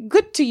you,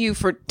 good to you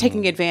for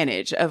taking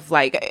advantage of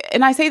like,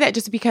 and I say that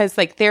just because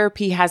like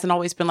therapy hasn't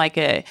always been like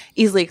a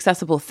easily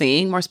accessible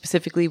thing, more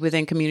specifically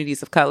within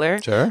communities of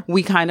color. Sure.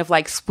 We kind of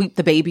like sweep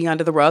the baby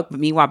under the rug, but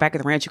meanwhile back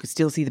at the ranch, you can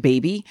still see the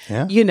baby.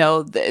 Yeah. You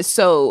know,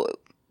 so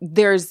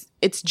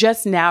it's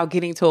just now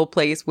getting to a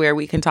place where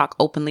we can talk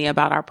openly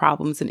about our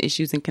problems and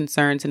issues and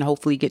concerns and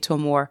hopefully get to a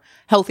more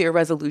healthier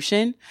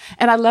resolution.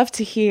 And I love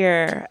to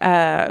hear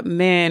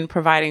men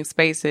providing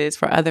spaces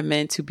for other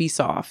men to be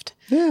soft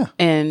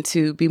and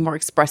to be more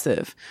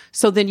expressive.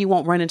 So then you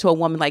won't run into a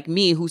woman like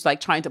me who's like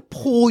trying to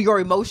pull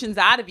your emotions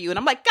out of you. And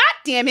I'm like, God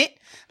damn it.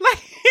 Like,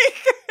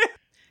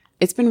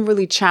 it's been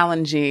really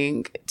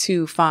challenging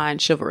to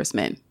find chivalrous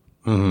men.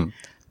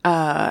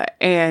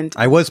 And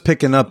I was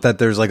picking up that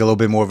there's like a little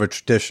bit more of a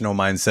traditional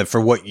mindset for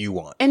what you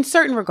want. in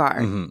certain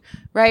regard,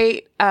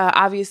 right?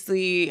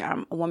 Obviously,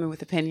 I'm a woman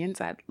with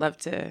opinions. I'd love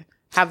to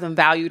have them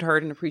valued,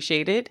 heard, and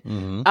appreciated.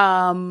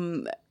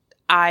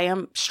 I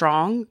am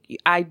strong.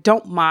 I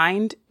don't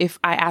mind if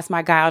I ask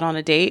my guy out on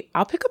a date.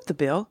 I'll pick up the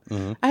bill.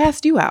 I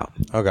asked you out.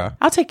 Okay.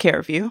 I'll take care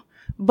of you.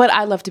 But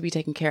I love to be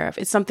taken care of.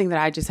 It's something that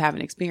I just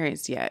haven't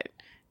experienced yet.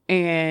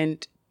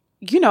 And,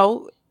 you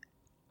know,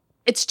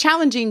 it's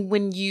challenging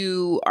when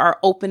you are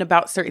open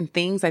about certain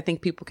things. I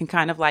think people can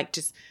kind of like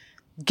just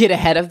get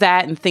ahead of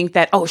that and think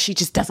that, oh, she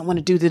just doesn't want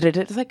to do that.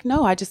 It's like,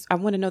 no, I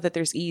want to know that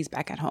there's ease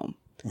back at home.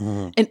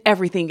 And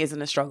everything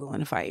isn't a struggle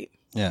and a fight.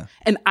 Yeah.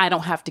 And I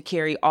don't have to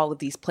carry all of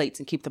these plates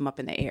and keep them up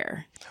in the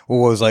air.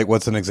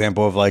 What's an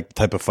example of like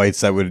type of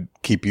fights that would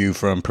keep you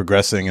from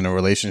progressing in a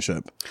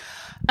relationship?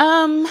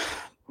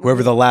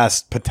 Whoever the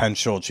last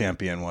potential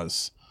champion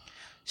was.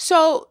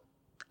 So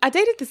I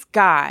dated this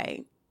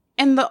guy,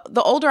 and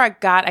the older I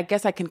got, I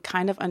guess I can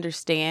kind of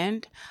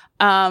understand.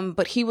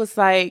 But he was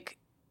like,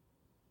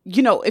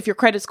 you know, if your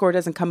credit score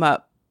doesn't come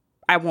up,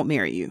 I won't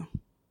marry you.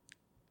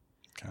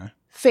 Okay.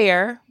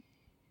 Fair.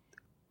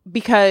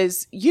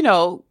 Because, you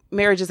know,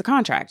 marriage is a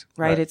contract,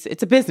 right?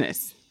 It's a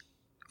business.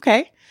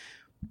 Okay.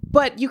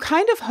 But you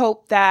kind of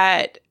hope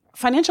that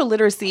financial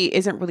literacy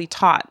isn't really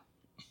taught,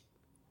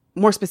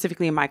 more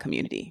specifically in my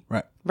community.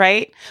 Right.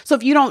 Right. So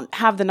if you don't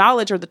have the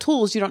knowledge or the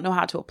tools, you don't know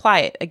how to apply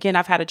it. Again,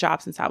 I've had a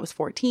job since I was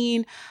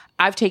 14.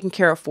 I've taken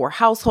care of 4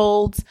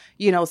 households,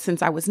 you know,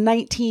 since I was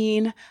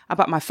 19. I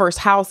bought my first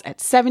house at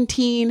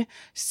 17.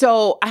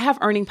 So I have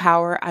earning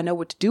power. I know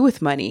what to do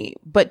with money,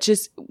 but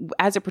just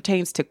as it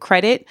pertains to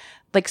credit,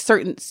 like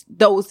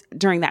those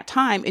during that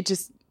time, I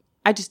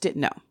just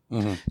didn't know.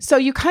 So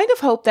you kind of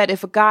hope that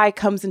if a guy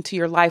comes into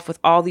your life with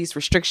all these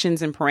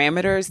restrictions and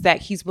parameters,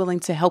 that he's willing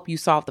to help you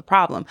solve the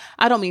problem.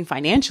 I don't mean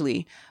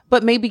financially,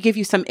 but maybe give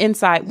you some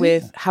insight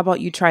with, how about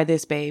you try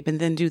this, babe, and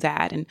then do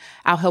that. And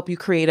I'll help you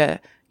create a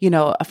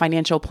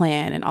financial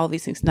plan and all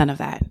these things. None of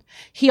that.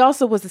 He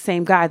also was the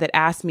same guy that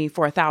asked me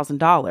for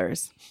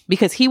 $1,000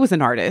 because he was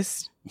an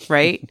artist,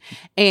 right?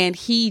 And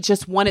he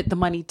just wanted the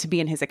money to be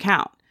in his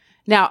account.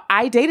 Now,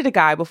 I dated a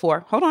guy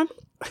before. Hold on.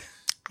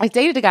 I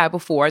dated a guy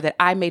before that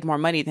I made more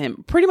money than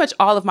him. Pretty much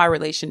all of my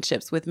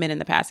relationships with men in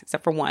the past,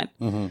 except for one,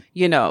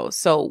 you know,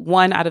 so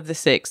 1 out of the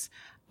 6,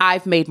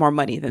 I've made more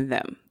money than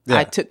them. Yeah.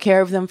 I took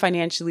care of them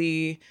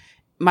financially.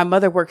 My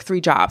mother worked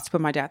 3 jobs to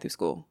put my dad through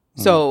school.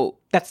 So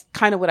that's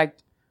kind of what I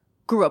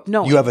grew up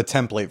knowing. You have a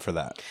template for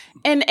that.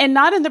 And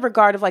not in the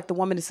regard of like the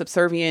woman is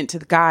subservient to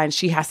the guy and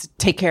she has to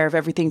take care of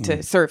everything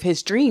to serve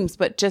his dreams.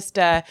 But just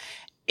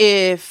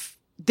if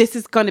this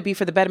is going to be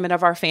for the betterment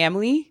of our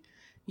family,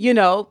 you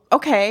know,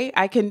 okay,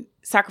 I can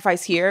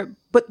sacrifice here,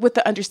 but with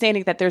the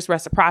understanding that there's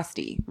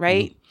reciprocity,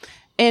 right?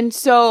 And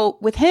so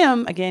with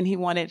him, again, he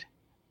wanted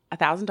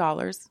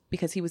 $1,000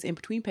 because he was in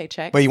between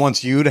paychecks. But he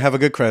wants you to have a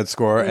good credit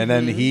score, and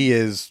then he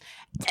is...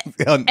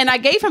 And I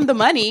gave him the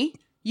money,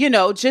 you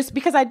know, just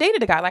because I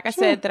dated a guy, like I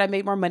said, that I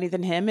made more money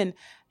than him, and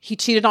he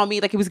cheated on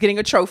me like he was getting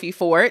a trophy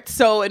for it.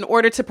 So in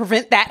order to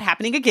prevent that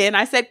happening again,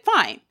 I said,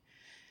 fine.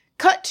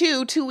 Cut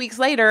to 2 weeks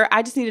later,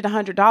 I just needed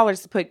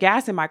 $100 to put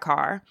gas in my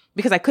car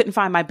because I couldn't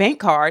find my bank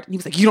card. And he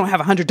was like, you don't have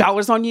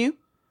 $100 on you?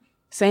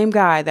 Same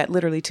guy that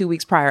literally 2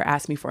 weeks prior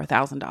asked me for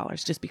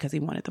 $1,000 just because he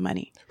wanted the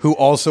money. Who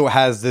also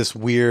has this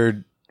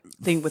weird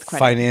thing with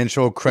credit.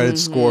 Financial credit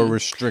score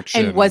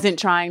restriction. And wasn't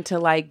trying to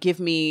like give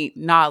me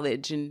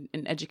knowledge and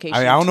education.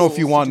 I don't know if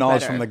you want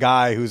knowledge from the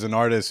guy who's an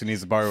artist who needs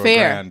to borrow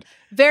 $1,000.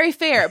 Very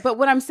fair. But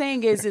what I'm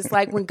saying is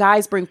like when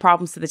guys bring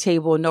problems to the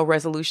table and no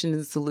resolutions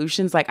and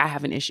solutions, like I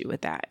have an issue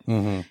with that.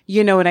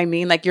 You know what I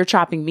mean? Like you're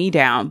chopping me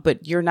down,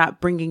 but you're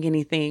not bringing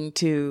anything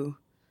to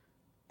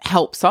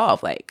help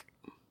solve. Like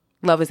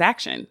love is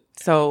action.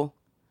 So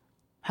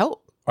help.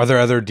 Are there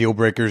other deal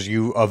breakers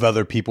of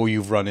other people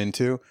you've run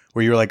into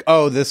where you're like,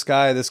 oh, this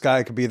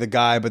guy could be the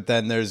guy, but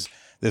then there's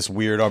this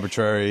weird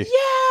arbitrary.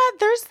 Yeah,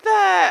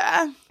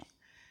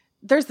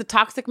 there's the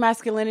toxic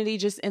masculinity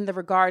just in the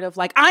regard of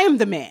like, I am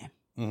the man.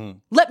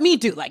 Let me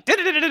do like,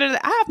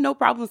 I have no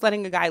problems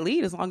letting a guy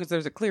lead as long as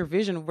there's a clear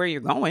vision of where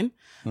you're going.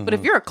 But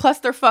if you're a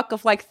clusterfuck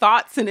of like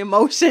thoughts and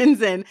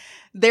emotions and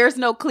there's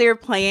no clear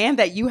plan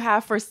that you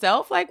have for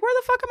self, like where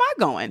the fuck am I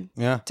going?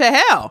 Yeah. To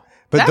hell.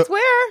 But that's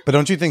where. But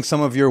don't you think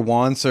some of your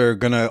wants are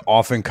going to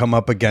often come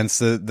up against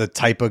the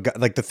type of guy,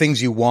 like the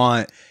things you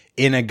want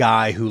in a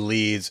guy who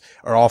leads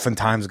are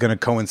oftentimes going to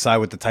coincide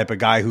with the type of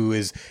guy who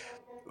is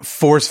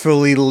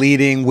forcefully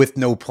leading with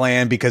no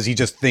plan because he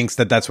just thinks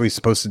that that's what he's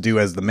supposed to do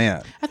as the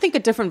man. I think a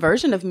different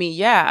version of me,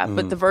 yeah.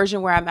 But the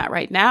version where I'm at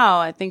right now,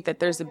 I think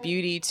that there's a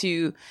beauty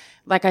to,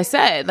 like I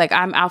said, like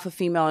I'm alpha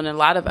female in a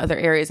lot of other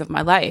areas of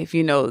my life,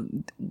 you know,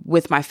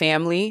 with my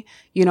family,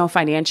 you know,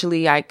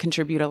 financially, I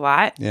contribute a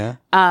lot. Yeah.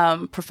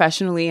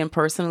 Professionally and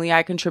personally,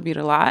 I contribute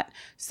a lot.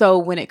 So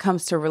when it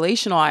comes to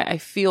relational, I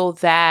feel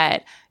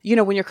that, you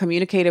know, when you're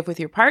communicative with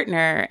your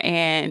partner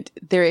and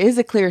there is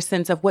a clear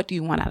sense of what do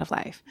you want out of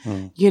life,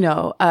 you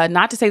know,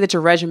 not to say that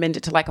you're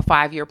regimented to like a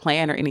 5-year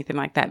plan or anything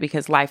like that,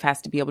 because life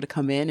has to be able to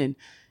come in and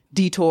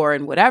detour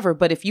and whatever.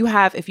 But if you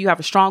have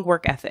a strong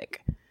work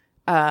ethic,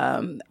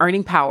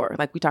 earning power,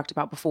 like we talked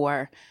about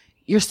before,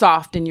 you're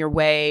soft in your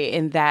way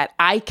in that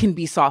I can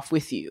be soft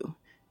with you.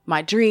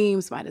 My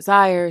dreams, my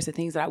desires, the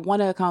things that I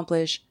want to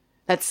accomplish,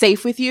 that's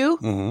safe with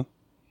you.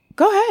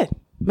 Go ahead.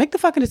 Make the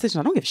fucking decision.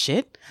 I don't give a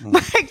shit.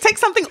 Like, take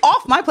something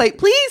off my plate.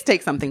 Please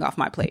take something off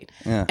my plate.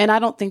 Yeah. And I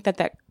don't think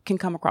that can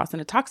come across in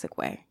a toxic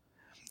way.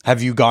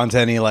 Have you gone to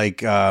any like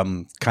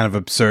kind of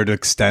absurd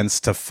extents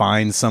to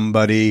find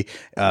somebody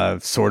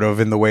sort of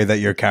in the way that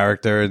your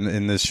character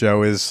in this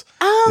show is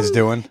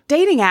doing?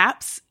 Dating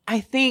apps,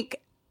 I think,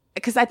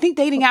 because I think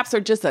dating apps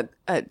are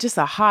just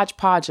a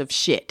hodgepodge of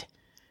shit,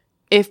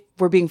 if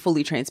we're being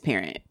fully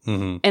transparent.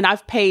 And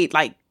I've paid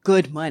like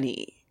good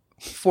money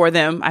for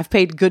them. I've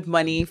paid good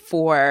money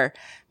for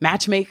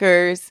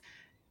matchmakers,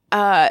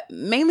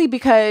 mainly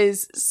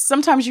because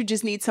sometimes you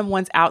just need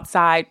someone's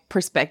outside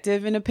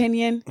perspective and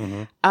opinion.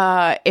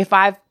 If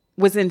I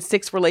was in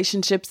 6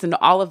 relationships and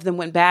all of them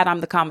went bad, I'm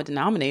the common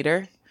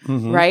denominator,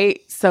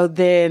 right? So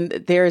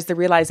then there's the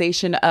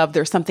realization of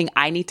there's something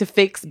I need to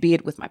fix, be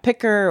it with my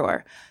picker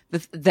or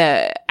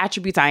the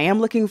attributes I am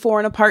looking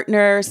for in a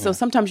partner. So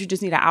sometimes you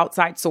just need an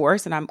outside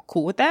source, and I'm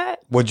cool with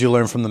that. What'd you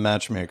learn from the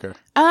matchmaker?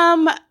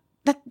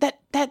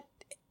 That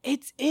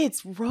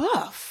it's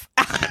rough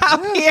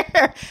out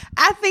here.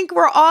 I think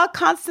we're all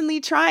constantly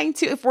trying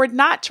to, if we're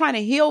not trying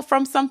to heal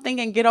from something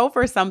and get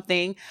over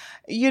something,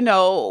 you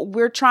know,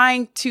 we're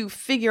trying to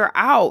figure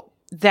out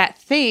that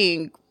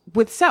thing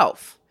with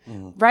self,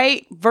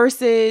 right?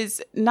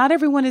 Versus not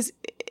everyone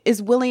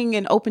is willing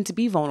and open to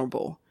be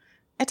vulnerable.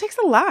 It takes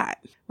a lot,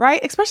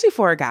 right? Especially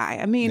for a guy.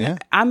 I mean,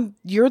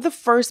 you're the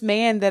first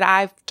man that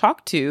I've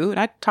talked to, and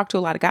I talk to a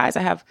lot of guys.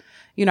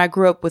 I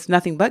grew up with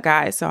nothing but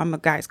guys, so I'm a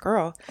guy's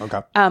girl.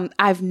 Okay.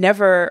 I've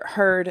never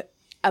heard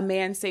a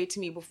man say to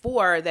me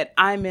before that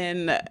I'm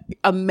in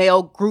a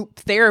male group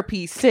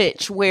therapy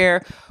sitch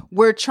where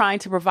we're trying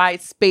to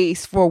provide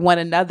space for one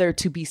another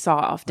to be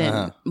soft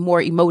and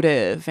more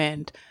emotive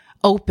and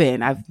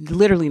open. I've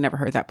literally never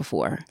heard that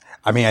before.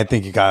 I mean, I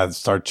think you gotta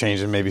start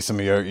changing maybe some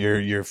of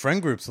your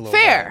friend groups a little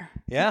Fair.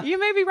 bit. Yeah. You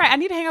may be right. I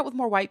need to hang out with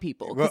more white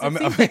people. Because Well, it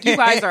seems like you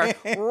guys are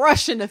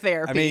rushing to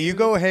therapy. I mean, you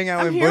go hang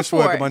out I'm in here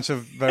Bushwick, for a it. bunch of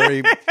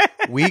very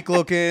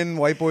weak-looking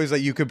white boys that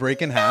you could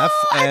break in half.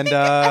 I And think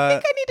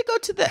I need to go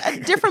to a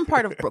different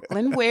part of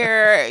Brooklyn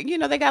where, you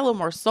know, they got a little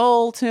more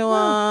soul to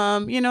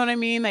them. You know what I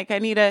mean? Like,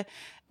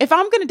 if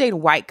I'm going to date a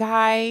white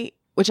guy,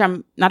 which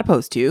I'm not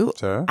opposed to,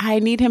 Sure. I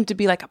need him to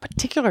be like a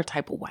particular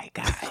type of white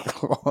guy.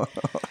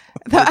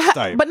 Which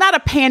type? But not a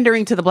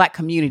pandering to the black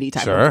community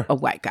type Sure.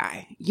 of white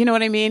guy. You know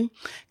what I mean?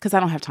 Because I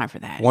don't have time for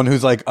that. One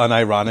who's like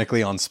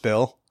unironically on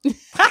spill.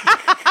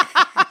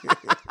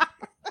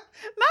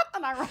 Not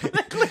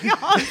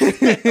unironically on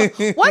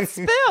spill. What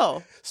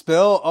spill?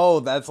 Spill? Oh,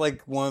 that's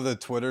like one of the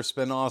Twitter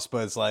spinoffs,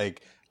 but it's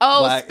like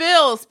Oh, black-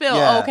 spill.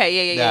 Yeah. Oh,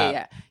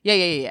 okay,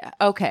 yeah.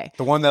 Okay.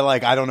 the one that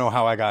like I don't know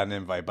how I got an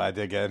invite, but I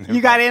did get an invite.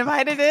 You got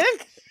invited in?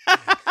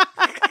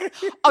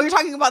 Oh, you're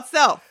talking about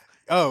self.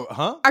 Oh,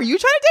 huh? Are you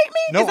trying to date me?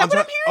 No, Is that what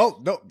I'm hearing?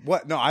 Oh, no,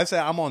 what? No, I say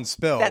I'm on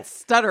spill. That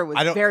stutter was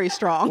I don't- very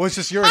strong. Well, it's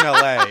just you're in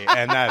LA,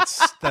 and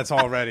that's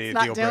already a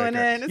Not deal doing breaker.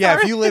 it. It's Yeah, if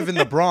already- you live in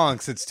the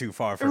Bronx, it's too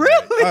far for me.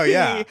 Really? Oh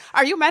yeah.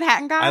 Are you a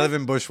Manhattan guy? I live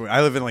in Bushwick.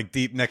 I live in like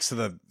deep next to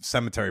the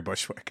cemetery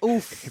Bushwick.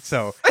 Oof.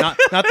 So not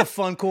the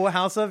fun cool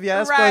house of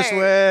yes Right.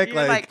 Bushwick.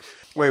 You're like-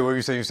 wait, what were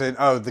you saying? You're saying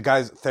oh the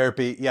guy's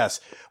therapy. Yes,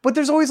 but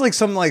there's always like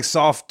some like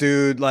soft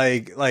dude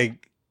like.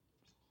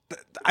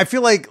 I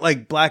feel like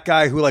black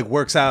guy who like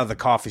works out of the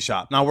coffee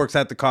shop. Now works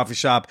at the coffee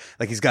shop.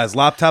 Like he's got his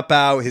laptop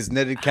out, his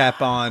knitted cap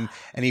on,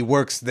 and he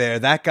works there.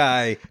 That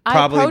guy I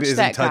probably approached is in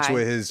that touch guy.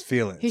 with his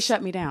feelings. He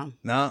shut me down.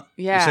 No?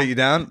 Yeah. He shut you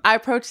down? I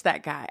approached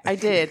that guy. I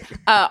did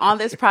on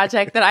this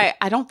project that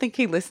I don't think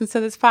he listens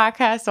to this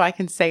podcast, so I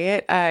can say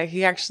it.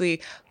 He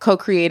actually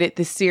co-created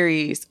this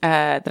series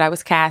that I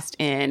was cast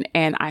in,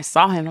 and I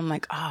saw him. I'm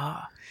like,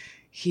 oh,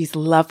 he's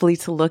lovely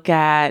to look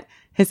at.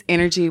 His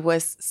energy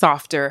was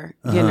softer,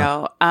 you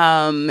know.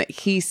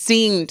 He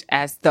seemed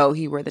as though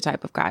he were the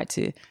type of guy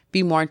to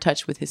be more in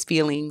touch with his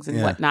feelings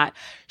and whatnot.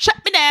 Shut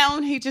me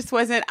down. He just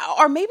wasn't,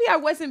 or maybe I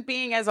wasn't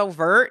being as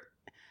overt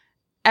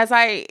as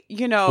I,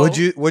 you know.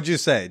 What'd you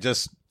say?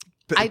 Just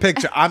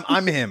picture.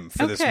 I'm him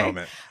for this Okay.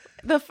 moment.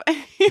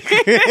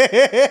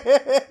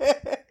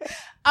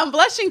 I'm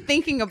blushing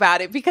thinking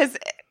about it because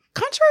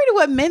contrary to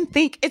what men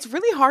think, it's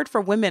really hard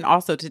for women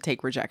also to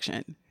take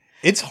rejection.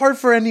 It's hard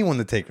for anyone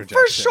to take rejection.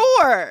 For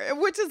sure,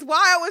 which is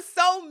why I was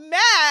so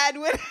mad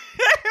when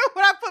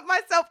when I put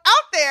myself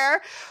out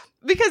there,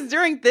 because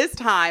during this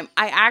time,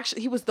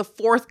 he was the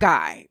fourth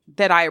guy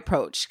that I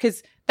approached,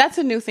 because that's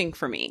a new thing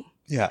for me.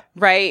 Yeah.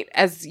 Right?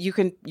 As you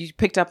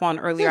picked up on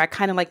earlier, I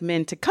kind of like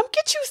men to come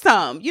get you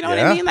some. You know what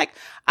I mean? Like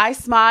I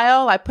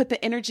smile, I put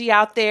the energy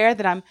out there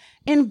that I'm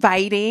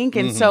inviting.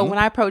 And so when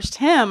I approached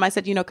him, I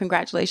said,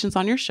 congratulations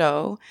on your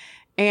show.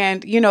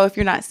 And, if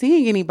you're not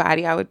seeing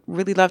anybody, I would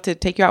really love to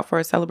take you out for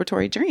a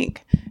celebratory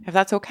drink, if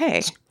that's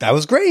okay. That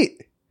was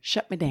great.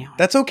 Shut me down.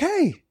 That's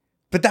okay.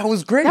 But that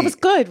was great. That was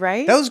good,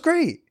 right? That was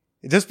great.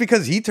 Just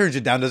because he turned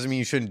you down doesn't mean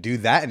you shouldn't do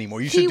that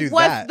anymore. You should do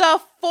that. He was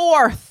the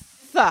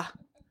fourth.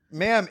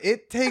 Ma'am,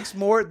 it takes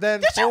more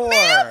than Did four. you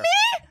ma'am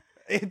me?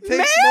 It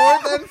takes more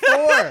than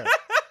four.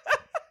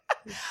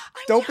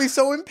 Don't be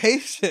so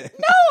impatient.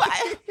 No,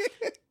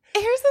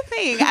 here's the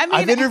thing. I mean,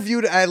 I've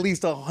interviewed at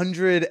least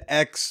 100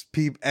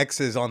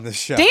 exes on this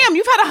show. Damn,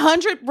 you've had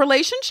 100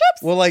 relationships?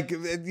 Well, like,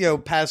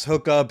 past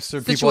hookups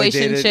or people I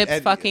dated. Situationships,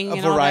 and fucking, a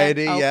and all that?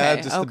 variety, yeah.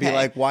 Okay, Just to be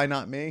like, why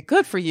not me?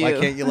 Good for you. Why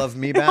can't you love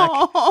me back?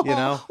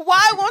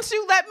 Why won't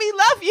you let me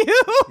love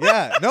you?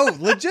 Yeah, no,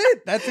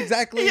 legit. That's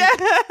exactly,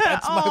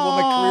 that's what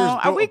my career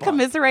is built Are we upon.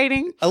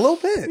 commiserating? A little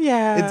bit.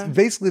 Yeah. It's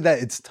basically that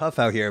it's tough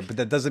out here, but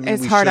that doesn't mean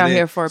It's we hard out shouldn't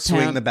here for a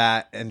swing pimp. the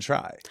bat and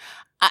try.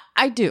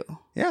 I do.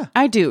 Yeah.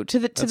 I do, to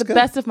the That's good.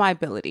 best of my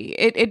ability.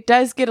 It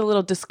does get a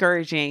little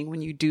discouraging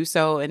when you do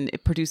so and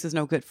it produces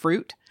no good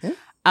fruit. Yeah.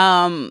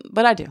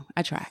 But I do.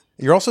 I try.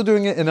 You're also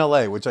doing it in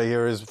LA, which I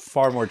hear is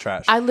far more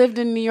trash. I lived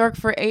in New York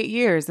for 8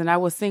 years and I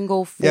was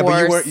single for yeah,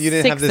 but you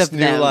didn't have 6 this of new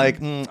them. like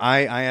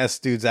I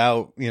asked dudes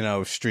out,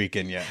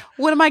 streaking yet.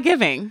 What am I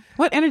giving?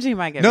 What energy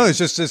am I giving? No, it's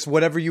just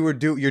whatever you're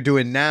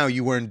doing now,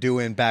 you weren't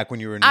doing back when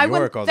you were in New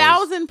York.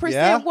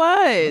 1,000%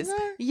 was.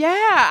 Okay. Yeah,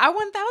 I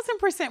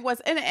 1,000%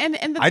 was. And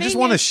the I thing just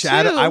want to is,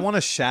 shadow. too, I want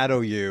to shadow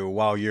you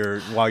while you're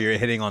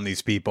hitting on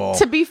these people.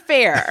 To be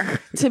fair,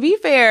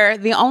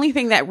 the only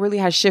thing that really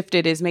has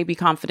shifted is maybe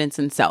confidence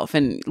in self.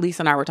 And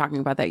Lisa and I were talking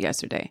about that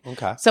yesterday.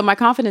 Okay. So my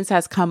confidence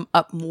has come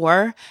up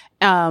more.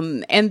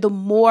 And the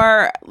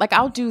more, like,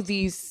 I'll do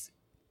these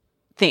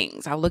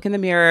things. I'll look in the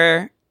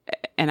mirror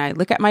and I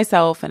look at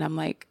myself and I'm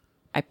like,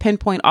 I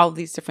pinpoint all of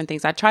these different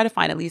things. I try to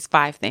find at least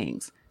 5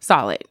 things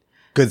solid.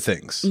 Good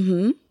things.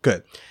 Mm-hmm.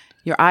 Good.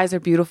 Your eyes are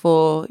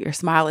beautiful. Your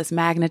smile is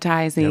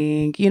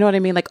magnetizing. Yep. You know what I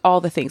mean? Like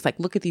all the things. Like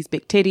look at these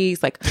big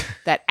titties. Like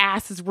that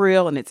ass is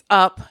real and it's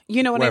up.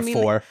 You know what We're I mean?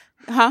 at 4. Like,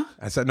 huh?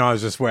 I said no. I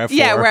was just we're at 4.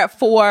 Yeah, we're at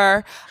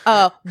 4.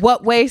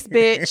 What waist,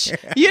 bitch?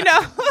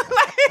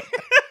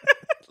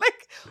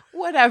 Like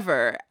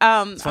whatever.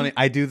 It's funny.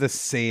 I do the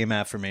same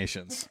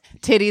affirmations.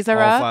 Titties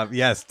are All up. 5.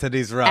 Yes,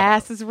 titties are up.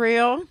 Ass is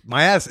real.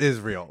 My ass is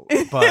real,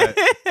 but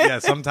yeah,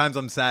 sometimes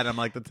I'm sad. I'm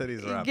like, the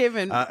titties are up.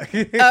 Giving up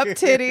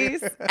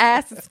titties.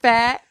 Ass is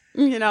fat.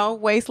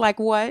 Waist like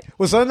what?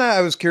 Well, something that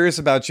I was curious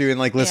about you and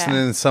like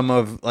listening to some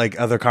of like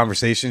other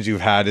conversations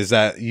you've had is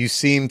that you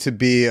seem to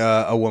be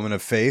a woman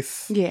of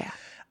faith. Yeah.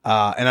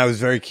 And I was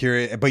very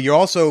curious, but you're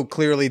also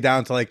clearly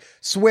down to like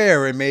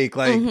swear and make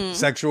like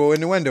sexual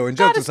innuendo and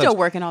jokes. God is still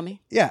working on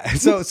me. Yeah.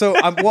 So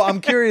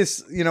I'm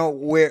curious,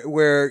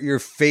 where your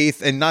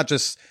faith and not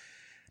just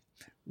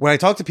when I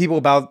talk to people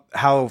about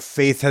how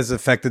faith has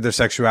affected their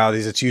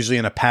sexualities, it's usually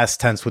in a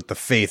past tense with the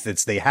faith.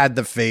 It's they had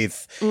the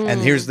faith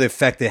and here's the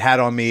effect it had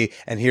on me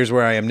and here's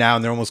where I am now.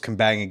 And they're almost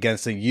combating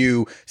against it.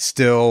 You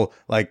still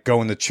like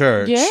going to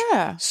church.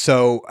 Yeah.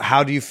 So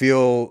how do you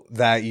feel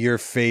that your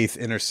faith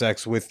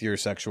intersects with your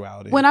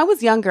sexuality? When I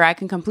was younger, I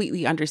can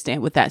completely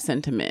understand with that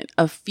sentiment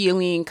of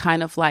feeling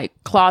kind of like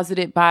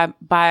closeted by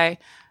my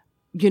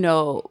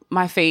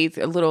faith,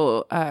 a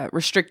little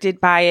restricted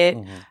by it.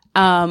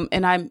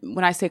 And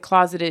when I say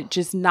closeted,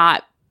 just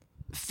not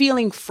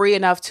feeling free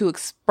enough to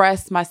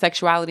express my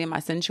sexuality and my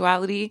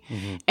sensuality.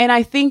 And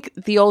I think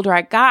the older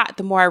I got,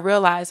 the more I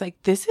realized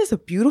like, this is a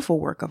beautiful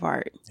work of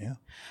art. Yeah.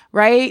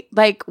 Right?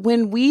 Like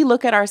when we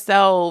look at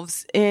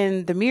ourselves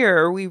in the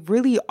mirror, we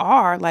really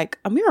are like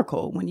a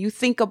miracle. When you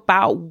think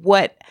about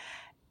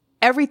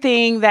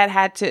everything that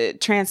had to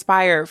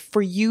transpire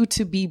for you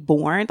to be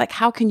born, like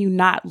how can you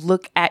not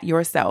look at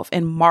yourself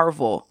and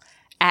marvel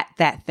at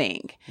that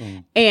thing?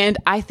 And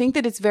I think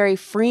that it's very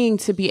freeing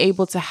to be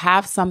able to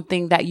have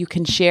something that you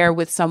can share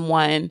with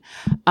someone,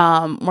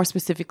 more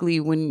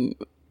specifically when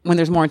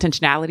there's more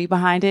intentionality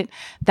behind it,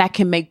 that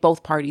can make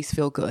both parties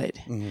feel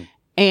good.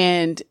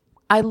 And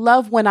I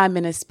love when I'm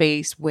in a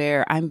space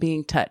where I'm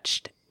being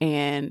touched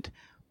and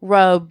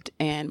rubbed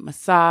and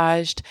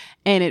massaged,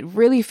 and it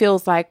really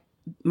feels like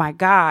my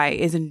guy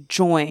is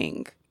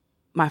enjoying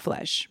my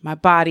flesh, my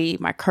body,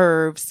 my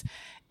curves.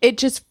 It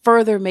just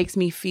further makes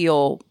me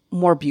feel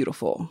more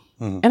beautiful.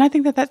 And I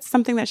think that that's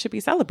something that should be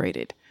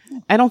celebrated.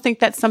 I don't think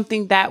that's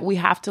something that we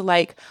have to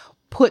like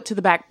put to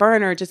the back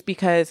burner just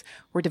because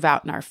we're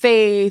devout in our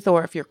faith,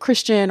 or if you're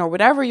Christian or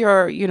whatever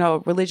your,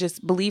 religious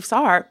beliefs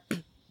are.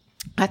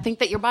 I think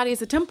that your body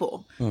is a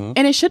temple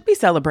and it should be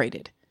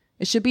celebrated.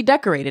 It should be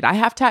decorated. I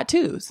have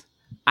tattoos.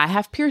 I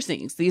have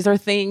piercings. These are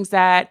things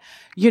that,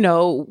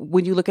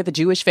 when you look at the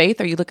Jewish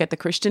faith or you look at the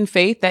Christian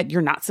faith, that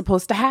you're not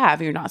supposed to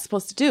have, you're not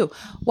supposed to do.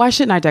 Why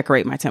shouldn't I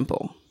decorate my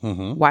temple?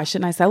 Why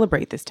shouldn't I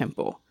celebrate this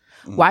temple?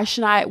 Why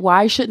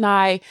shouldn't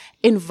I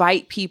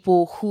invite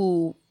people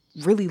who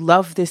really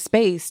love this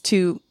space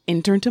to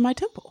enter into my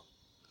temple?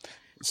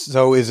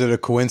 So is it a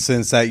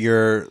coincidence that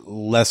your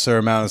lesser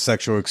amount of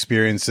sexual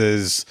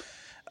experiences,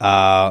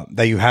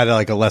 that you had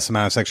like a less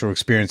amount of sexual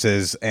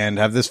experiences and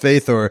have this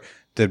faith, or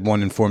did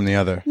one inform the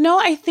other? No,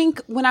 I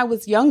think when I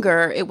was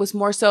younger, it was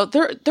more so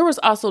there was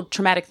also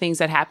traumatic things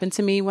that happened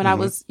to me when I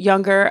was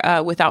younger,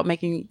 without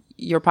making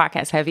your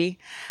podcast heavy.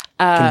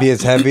 Can be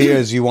as heavy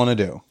as you want to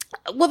do.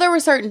 Well, there were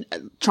certain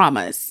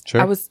traumas.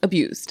 Sure. I was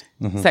abused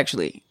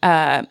sexually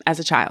as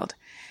a child.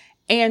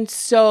 And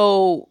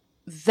so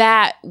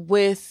that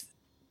with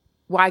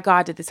why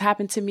God did this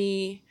happen to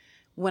me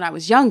when I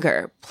was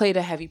younger played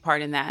a heavy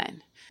part in that.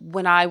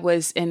 When I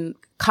was in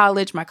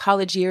college, my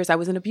college years, I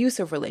was in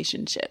abusive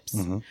relationships,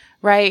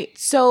 right?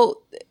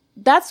 So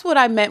that's what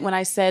I meant when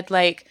I said,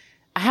 like,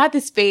 I had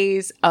this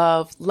phase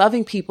of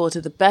loving people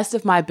to the best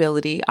of my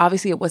ability.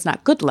 Obviously, it was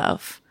not good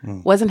love,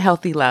 wasn't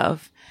healthy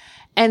love.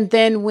 And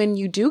then when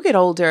you do get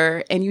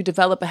older and you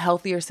develop a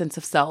healthier sense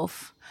of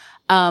self,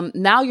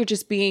 now you're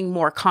just being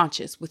more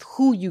conscious with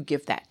who you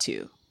give that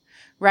to,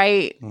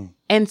 right?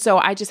 And so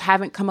I just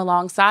haven't come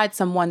alongside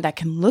someone that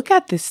can look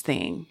at this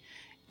thing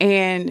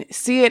and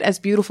see it as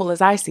beautiful as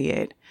I see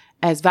it,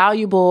 as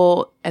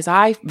valuable as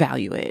I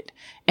value it,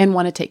 and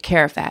want to take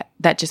care of that.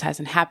 That just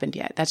hasn't happened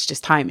yet. That's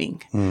just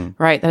timing,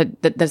 right?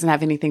 That doesn't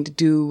have anything to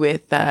do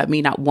with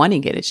me not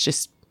wanting it. It's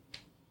just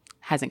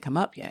hasn't come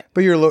up yet.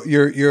 But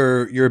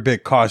you're a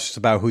bit cautious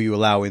about who you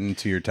allow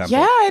into your temple.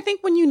 Yeah, I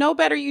think when you know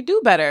better, you do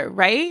better,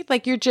 right?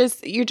 Like you're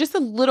just a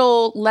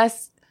little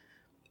less.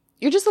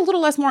 You're just a little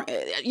less.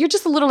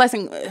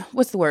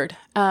 What's the word?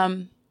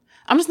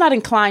 I'm just not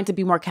inclined to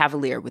be more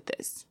cavalier with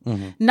this.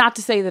 Not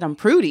to say that I'm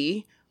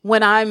prudy.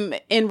 When I'm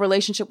in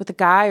relationship with a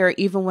guy, or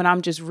even when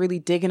I'm just really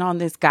digging on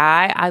this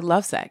guy, I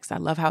love sex. I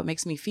love how it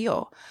makes me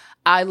feel.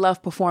 I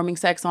love performing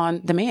sex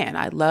on the man.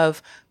 I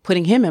love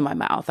putting him in my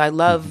mouth. I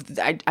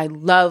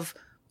love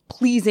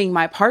pleasing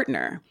my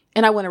partner,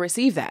 and I want to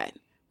receive that.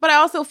 But I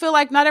also feel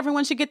like not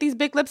everyone should get these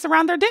big lips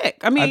around their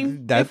dick. I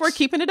mean, if we're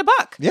keeping it a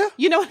buck. Yeah.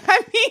 You know what I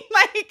mean?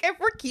 Like, if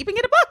we're keeping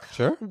it a buck.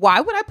 Sure. Why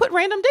would I put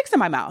random dicks in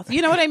my mouth?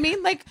 You know what I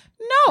mean? Like,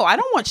 no, I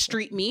don't want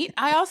street meat.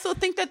 I also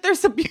think that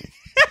there's a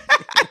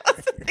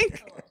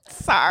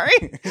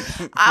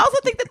I also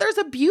think that there's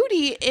a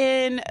beauty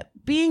in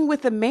being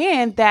with a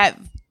man that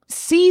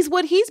sees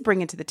what he's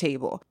bringing to the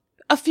table.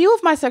 a few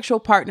of my sexual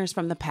partners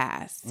from the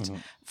past,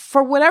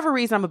 for whatever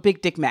reason, I'm a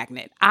big dick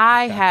magnet.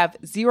 I have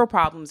zero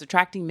problems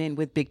attracting men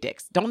with big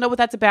dicks. Don't know what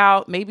that's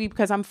about. Maybe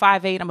because I'm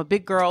 5'8", I'm a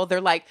big girl.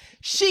 They're like,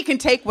 she can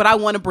take what I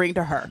want to bring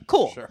to her.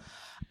 Cool. Sure.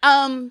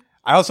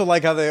 I also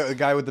like how the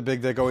guy with the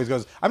big dick always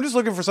goes, I'm just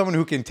looking for someone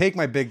who can take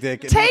my big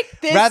dick. Take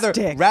this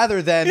dick.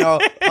 Rather than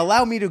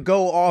allow me to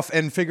go off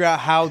and figure out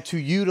how to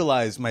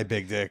utilize my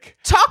big dick.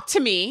 Talk to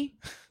me.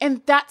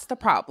 And that's the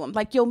problem.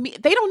 Like, they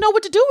don't know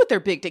what to do with their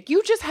big dick.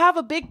 You just have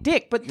a big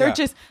dick, but they're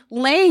just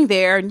laying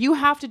there and you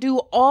have to do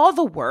all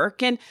the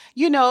work and,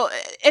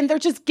 and they're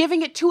just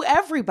giving it to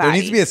everybody. There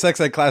needs to be a sex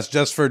ed class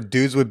just for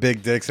dudes with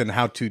big dicks and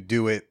how to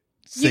do it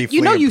safely.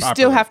 You and still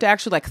properly. have to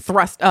actually like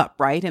thrust up,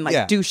 right? And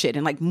like do shit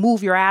and like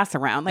move your ass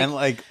around. Like, and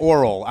like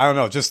oral. I don't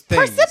know, just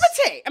things.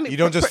 Precipitate. I mean, you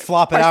don't just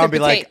flop it out and be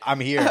like, I'm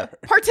here.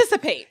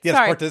 Participate. Yes,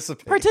 Sorry.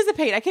 participate.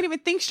 Participate. I can't even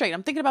think straight.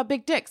 I'm thinking about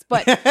big dicks.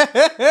 But,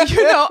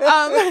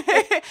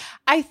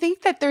 I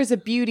think that there's a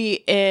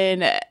beauty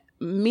in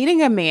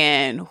meeting a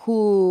man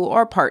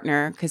or a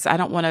partner, because I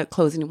don't want to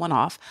close anyone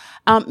off,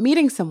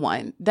 meeting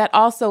someone that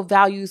also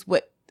values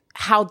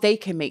how they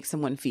can make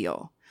someone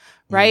feel.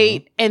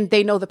 Right. And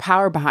they know the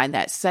power behind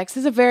that. Sex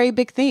is a very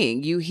big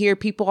thing. You hear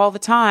people all the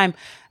time,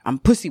 I'm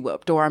pussy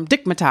whooped or I'm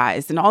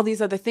dickmatized and all these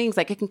other things.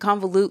 Like, it can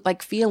convolute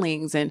like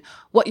feelings and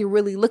what you're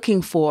really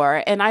looking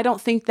for. And I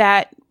don't think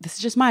that, this is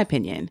just my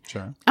opinion.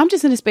 Sure. I'm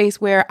just in a space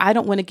where I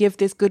don't want to give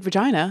this good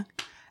vagina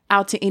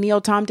out to any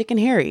old Tom, Dick, and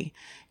Harry,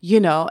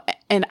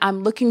 and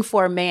I'm looking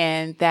for a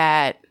man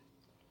that,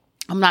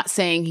 I'm not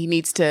saying he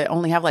needs to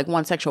only have like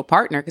one sexual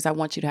partner, because I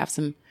want you to have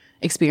some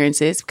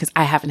experiences, because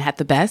I haven't had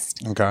the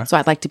best. Okay. So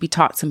I'd like to be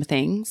taught some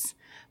things.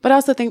 But I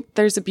also think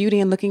there's a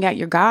beauty in looking at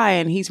your guy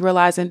and he's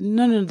realizing,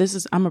 no,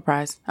 I'm a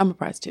prize. I'm a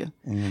prize too.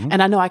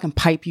 And I know I can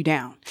pipe you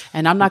down.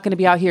 And I'm not going to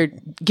be out here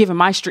giving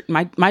my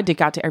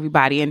dick out to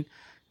everybody and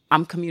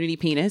I'm community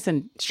penis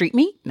and street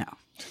meat. No.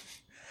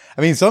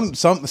 I mean,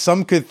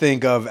 some could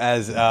think of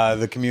as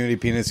the community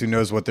penis who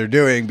knows what they're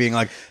doing, being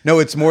like, no,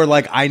 it's more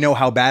like, I know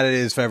how bad it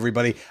is for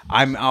everybody.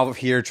 I'm out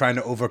here trying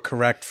to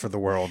overcorrect for the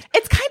world.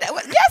 It's kind of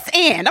yes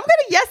and. I'm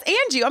gonna yes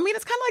and you. I mean,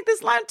 it's kind of like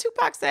this line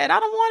Tupac said. I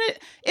don't want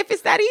it if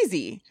it's that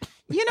easy.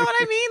 You know what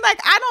I mean? Like,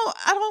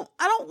 I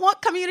don't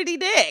want community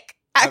dick.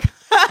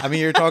 I mean,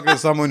 you're talking to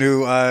someone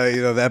who,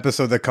 the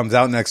episode that comes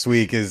out next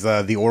week is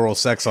the oral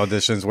sex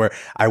auditions, where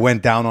I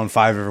went down on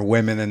 5 of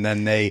women and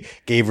then they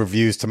gave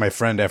reviews to my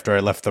friend after I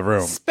left the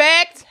room.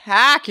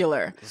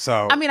 Spectacular.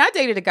 So, I mean, I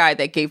dated a guy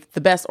that gave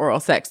the best oral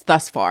sex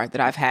thus far that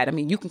I've had. I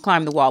mean, you can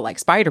climb the wall like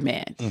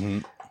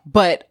Spider-Man.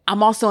 But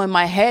I'm also in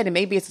my head, and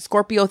maybe it's a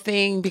Scorpio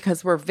thing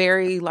because we're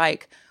very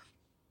like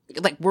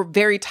we're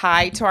very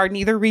tied to our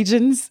nether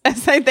regions.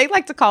 They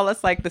like to call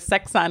us like the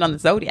sex sign on the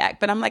zodiac.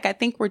 But I'm like, I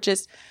think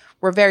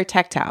we're very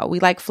tactile.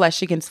 We like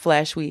flesh against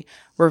flesh.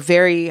 We're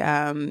very,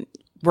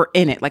 we're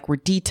in it. Like, we're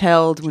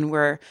detailed when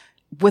we're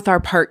with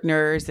our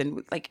partners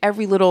and like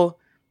every little,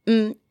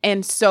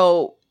 and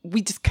so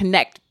we just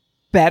connect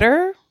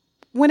better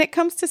when it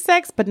comes to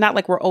sex, but not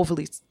like we're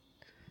overly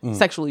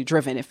sexually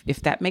driven,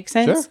 if that makes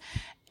sense. Sure.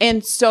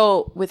 And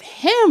so with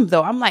him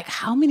though, I'm like,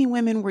 how many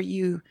women were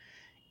you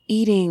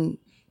eating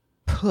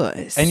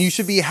puss? And you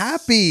should be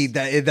happy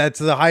that that's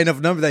the high enough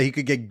number that he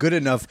could get good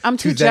enough I'm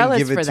too to jealous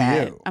then give for it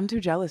that. to you. I'm too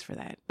jealous for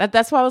that.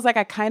 That's why I was like,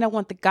 I kind of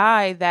want the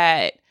guy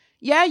that,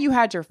 yeah, you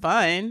had your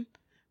fun,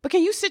 but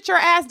can you sit your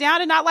ass down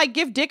and not like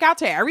give dick out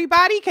to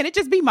everybody? Can it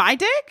just be my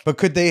dick? But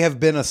could they have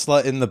been a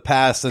slut in the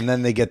past and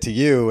then they get to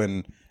you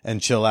and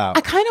chill out?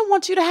 I kind of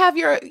want you to have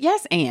your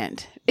yes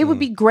and. It would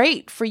be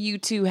great for you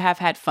to have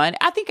had fun.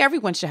 I think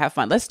everyone should have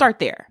fun. Let's start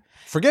there.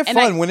 Forget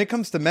fun. When it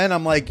comes to men,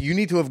 I'm like, you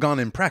need to have gone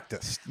and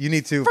practiced. You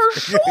need to. For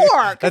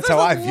sure. That's how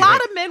I feel. There's a lot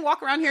of men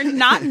walk around here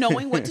not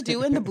knowing what to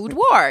do in the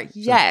boudoir.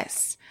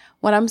 Yes.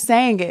 What I'm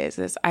saying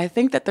is I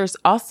think that there's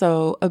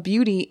also a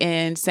beauty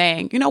in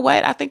saying, you know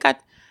what? I think I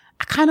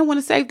kind of want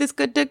to save this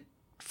good dick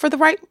for the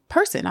right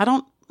person. I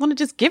don't want to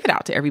just give it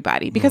out to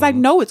everybody because I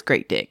know it's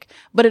great dick,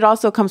 but it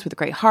also comes with a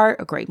great heart,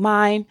 a great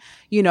mind,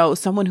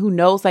 someone who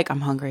knows, like,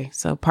 I'm hungry.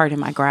 So pardon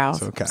my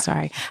growls. Okay.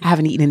 Sorry. I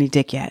haven't eaten any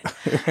dick yet.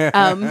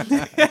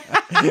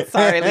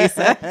 Sorry,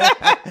 Lisa.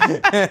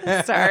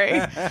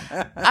 Sorry.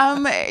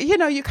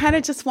 You kind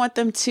of just want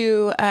them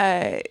to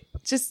I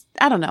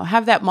don't know,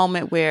 have that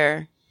moment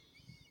where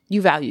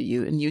you value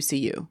you and you see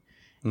you.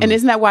 And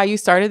isn't that why you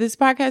started this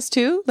podcast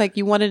too? Like,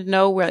 you wanted to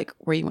know where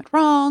you went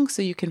wrong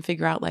so you can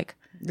figure out like,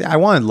 yeah, I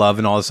wanted love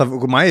and all this stuff.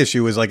 My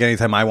issue was like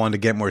anytime I wanted to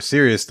get more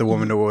serious, the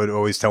woman would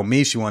always tell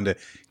me she wanted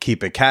to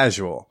keep it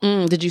casual.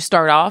 Did you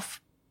start off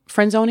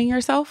friend zoning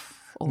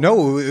yourself?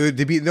 No,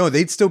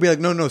 they'd still be like,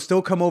 no,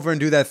 still come over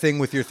and do that thing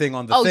with your thing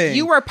on the thing. Oh,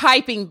 you were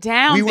piping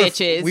down,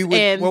 bitches.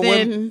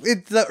 Then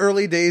it's the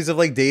early days of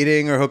like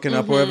dating or hooking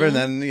up or whatever. And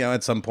then,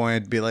 at some point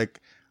it'd be like,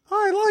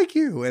 I like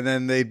you. And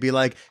then they'd be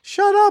like,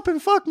 shut up and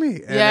fuck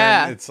me. And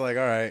then it's like,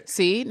 all right.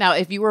 See, now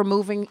if you were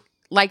moving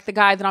like the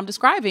guy that I'm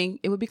describing,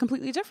 it would be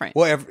completely different.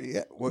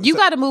 You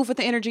got to move with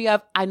the energy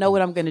of, I know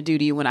what I'm going to do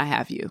to you when I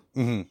have you.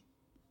 Mm-hmm.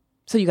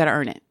 So you got to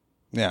earn it.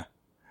 Yeah.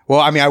 Well,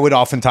 I mean, I would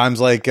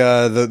oftentimes like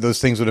those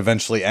things would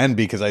eventually end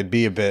because I'd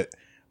be a bit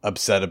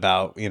upset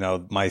about, you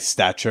know, my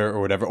stature or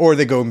whatever. Or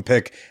they go and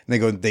they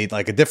go and date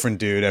like a different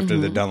dude after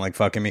they're done like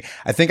fucking me.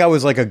 I think I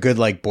was like a good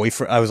like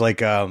boyfriend. I was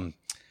like You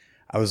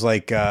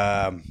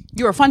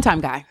were a fun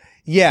time guy.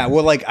 yeah,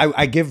 well, like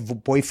I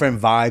give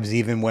boyfriend vibes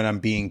even when I'm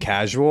being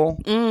casual.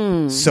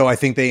 So I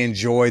think they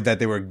enjoyed that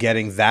they were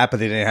getting that, but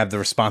they didn't have the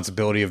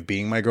responsibility of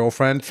being my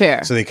girlfriend.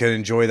 Fair. So they could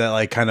enjoy that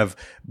like kind of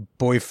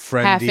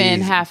boyfriend Half in,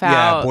 half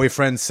out. Yeah,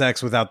 boyfriend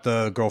sex without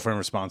the girlfriend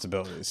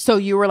responsibilities. So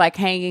you were like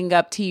hanging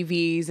up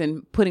TVs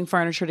and putting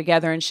furniture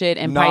together and shit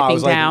and No, I piping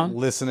was down. like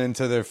listening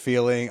to their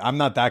feeling. I'm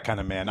not that kind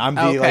of man. I'm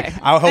the Okay. like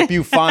I'll help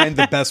you find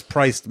the best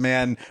priced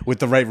man with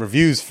the right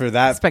reviews for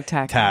that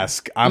Spectacular.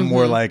 task. I'm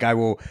more like I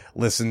will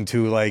listen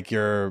to like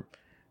your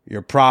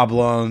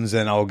problems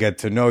and I'll get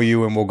to know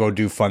you and we'll go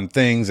do fun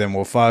things and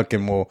we'll fuck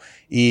and we'll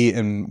eat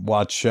and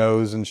watch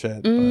shows and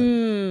shit. But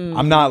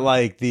I'm not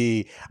like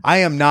I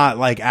am not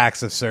like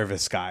acts of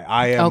service guy.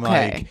 I am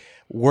like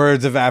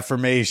words of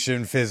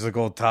affirmation,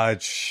 physical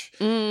touch.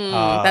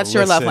 That's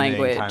your love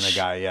language kind of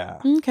guy. Yeah.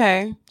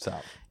 Okay. So.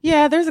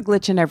 Yeah, there's a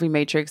glitch in every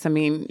matrix. I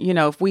mean, you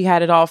know, if we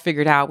had it all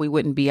figured out, we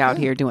wouldn't be out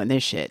here doing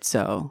this shit.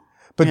 So,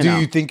 but do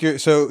you think you're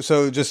so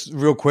just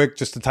real quick,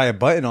 just to tie a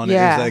button on it,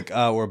 is like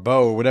or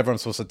bow or whatever I'm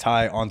supposed to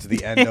tie onto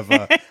the end of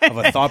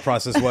a thought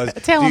process was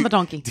tail on the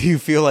donkey. Do you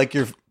feel like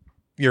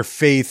your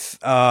faith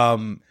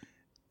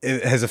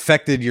it has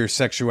affected your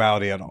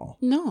sexuality at all?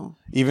 No.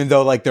 Even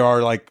though like there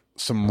are like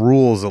some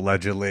rules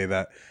allegedly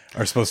that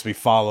are supposed to be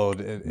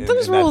followed in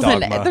There's that rules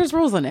dogma. there's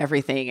rules in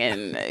everything,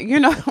 and you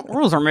know,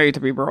 rules are made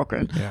to be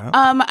broken. Yeah.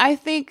 I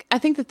think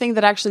the thing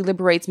that actually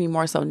liberates me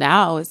more so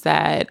now is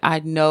that I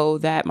know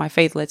that my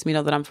faith lets me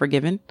know that I'm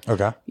forgiven.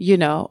 Okay. You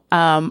know,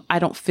 I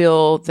don't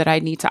feel that I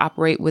need to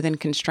operate within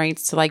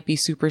constraints to like be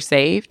super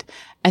saved.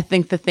 I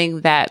think the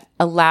thing that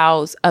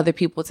allows other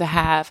people to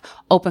have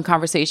open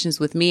conversations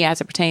with me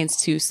as it pertains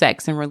to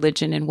sex and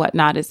religion and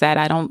whatnot is that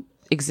I don't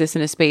exist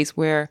in a space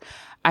where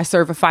I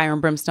serve a fire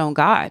and brimstone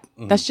God.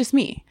 That's just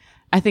me.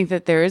 I think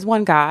that there is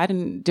one God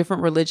and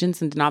different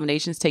religions and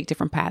denominations take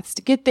different paths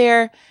to get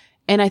there.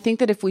 And I think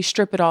that if we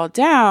strip it all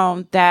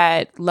down,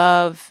 that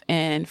love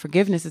and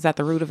forgiveness is at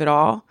the root of it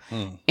all.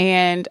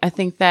 And I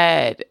think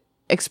that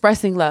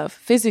expressing love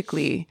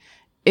physically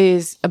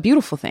is a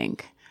beautiful thing.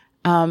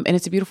 And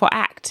it's a beautiful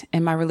act.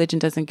 And my religion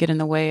doesn't get in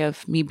the way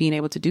of me being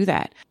able to do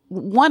that.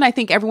 One, I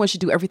think everyone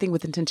should do everything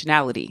with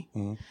intentionality,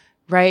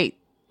 right?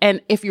 And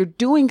if you're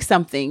doing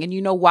something and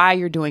you know why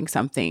you're doing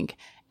something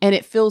and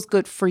it feels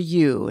good for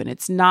you and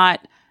it's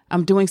not,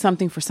 I'm doing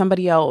something for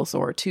somebody else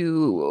or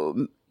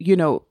to, you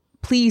know,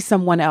 please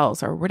someone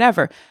else or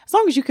whatever, as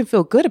long as you can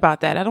feel good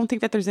about that, I don't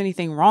think that there's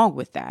anything wrong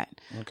with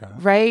that. Okay.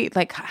 Right?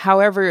 Like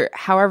however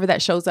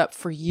that shows up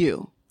for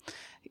you.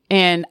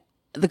 And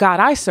the God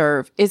I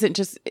serve isn't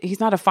just, he's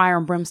not a fire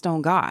and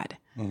brimstone God,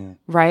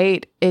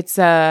 right? It's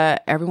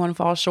everyone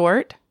falls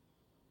short,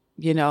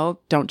 you know,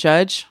 don't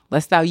judge,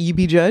 lest thou ye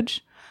be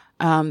judged.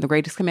 The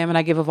greatest commandment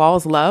I give of all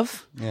is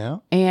love. Yeah.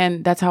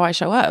 And that's how I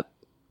show up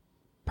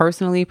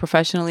personally,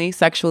 professionally,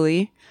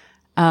 sexually.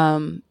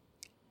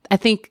 I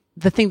think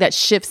the thing that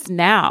shifts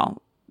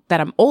now that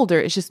I'm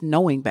older is just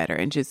knowing better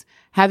and just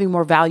having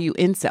more value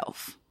in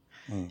self.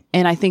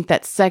 And I think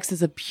that sex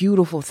is a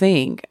beautiful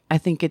thing. I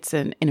think it's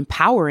an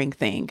empowering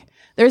thing.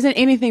 There isn't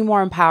anything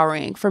more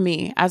empowering for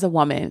me as a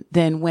woman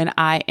than when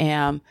I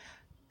am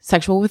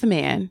sexual with a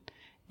man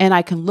and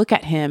I can look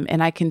at him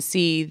and I can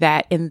see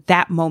that in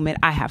that moment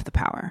I have the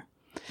power.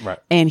 Right.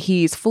 And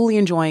he's fully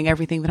enjoying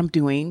everything that I'm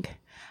doing.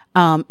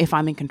 If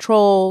I'm in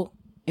control,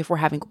 if we're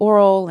having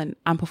oral and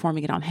I'm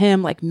performing it on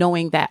him, like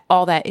knowing that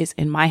all that is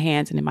in my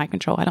hands and in my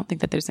control, I don't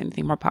think that there's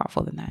anything more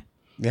powerful than that.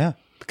 Yeah.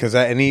 Because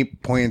at any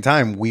point in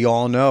time, we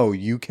all know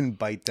you can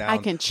bite down. I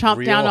can chomp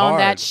real down hard on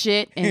that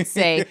shit and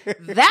say,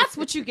 that's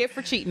what you get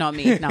for cheating on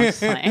me. No, I'm just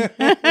playing.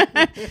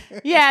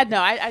 Yeah, no,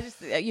 I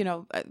just, you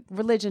know,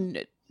 religion,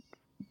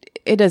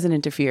 it doesn't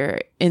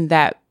interfere in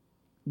that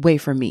way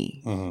for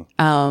me.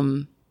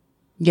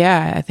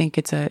 Yeah, I think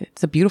it's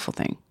a beautiful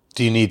thing.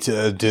 Do you need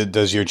to,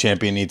 does your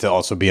champion need to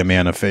also be a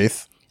man of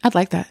faith? I'd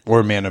like that.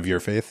 Or a man of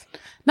your faith?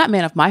 Not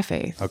man of my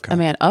faith. Okay. A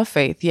man of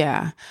faith,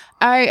 yeah.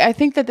 I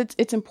think that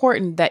it's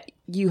important that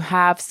you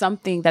have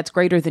something that's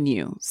greater than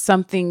you.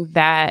 Something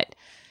that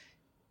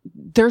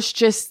there's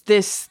just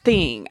this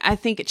thing. I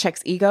think it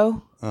checks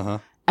ego.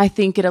 I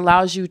think it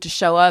allows you to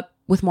show up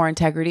with more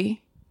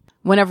integrity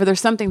whenever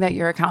there's something that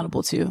you're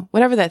accountable to,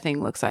 whatever that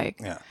thing looks like.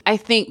 Yeah. I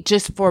think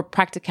just for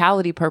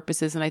practicality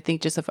purposes, and I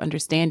think just of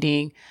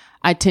understanding,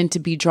 I tend to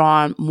be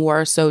drawn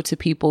more so to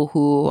people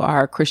who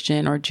are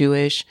Christian or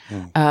Jewish.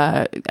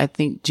 I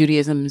think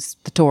Judaism's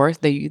the Torah.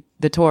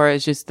 The Torah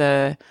is just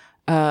the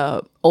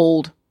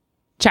old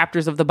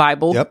chapters of the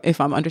Bible, if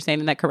I'm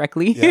understanding that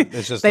correctly. Yeah,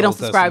 it's just they don't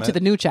subscribe to the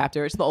New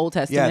Chapter. It's the Old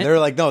Testament. Yeah, they're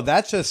like, no,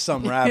 that's just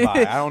some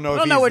rabbi. I don't know. I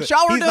don't know what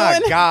y'all were doing.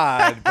 He's not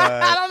God. But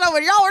I don't know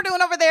what y'all were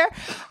doing over there.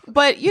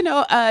 But you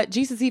know,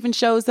 Jesus even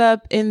shows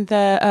up in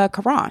the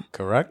Quran.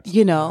 Correct.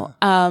 You know,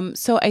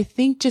 so I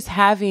think just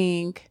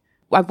having,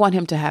 I want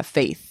him to have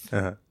faith.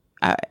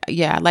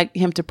 I'd like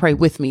him to pray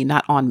with me,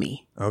 not on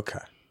me. Okay.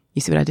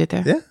 You see what I did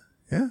there?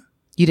 Yeah.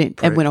 You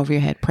didn't. It went over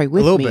your head. Pray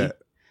with A little me, bit.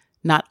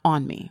 not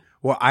on me.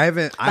 Well, I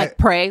haven't. Like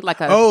pray,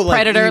 like a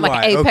predator, EY. like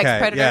an apex Okay,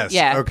 predator. yes,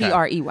 Yeah, okay.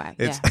 PREY.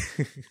 Yeah.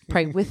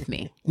 Pray with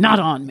me, not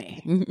on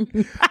me.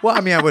 Well,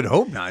 I mean, I would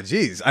hope not.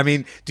 Jeez. I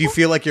mean, do you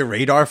feel like your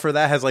radar for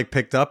that has like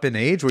picked up in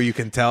age where you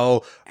can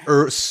tell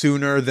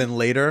sooner than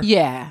later?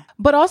 Yeah.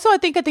 But also, I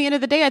think at the end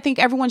of the day, I think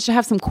everyone should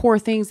have some core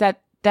things that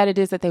it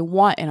is that they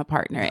want in a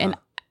partner. And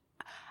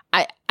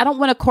I don't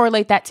want to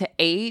correlate that to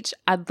age.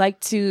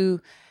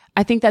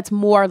 I think that's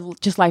more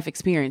just life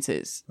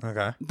experiences.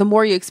 Okay. The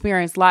more you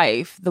experience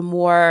life, the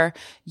more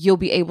you'll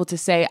be able to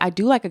say, I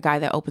do like a guy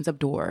that opens up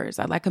doors.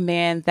 I like a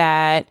man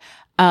that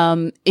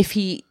if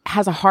he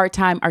has a hard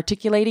time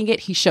articulating it,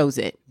 he shows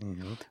it.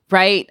 Mm-hmm.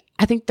 Right?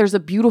 I think there's a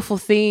beautiful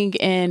thing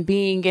in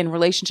being in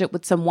relationship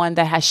with someone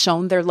that has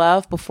shown their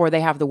love before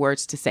they have the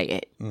words to say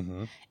it.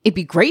 Mm-hmm. It'd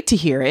be great to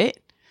hear it.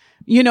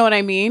 You know what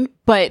I mean?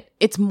 But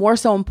it's more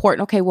so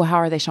important. Okay, well, how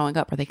are they showing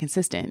up? Are they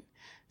consistent?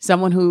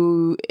 Someone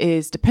who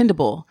is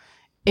dependable.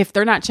 If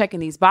they're not checking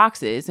these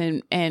boxes,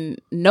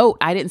 and note,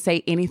 I didn't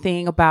say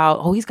anything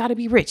about, he's got to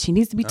be rich. He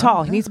needs to be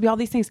tall. He needs to be all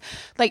these things.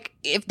 Like,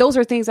 if those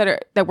are things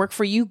that work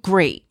for you,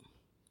 great.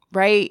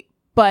 Right?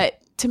 But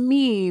to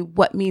me,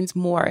 what means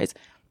more is,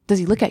 does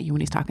he look at you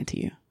when he's talking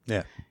to you?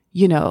 Yeah.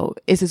 You know,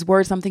 is his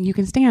word something you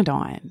can stand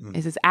on?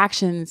 Is his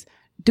actions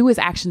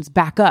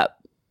back up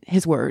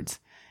his words?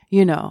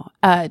 You know,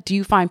 do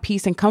you find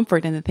peace and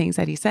comfort in the things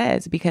that he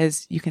says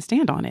because you can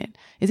stand on it?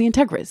 Is he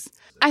integrous?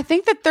 I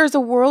think that there's a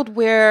world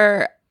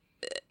where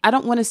I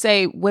don't want to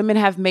say women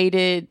have made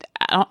it.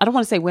 I don't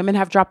want to say women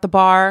have dropped the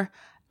bar.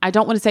 I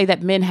don't want to say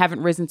that men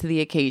haven't risen to the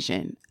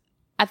occasion.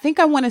 I think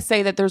I want to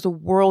say that there's a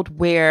world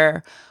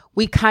where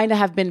we kind of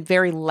have been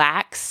very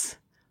lax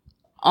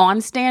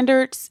on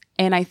standards.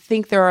 And I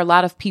think there are a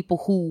lot of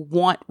people who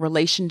want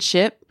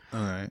relationship. All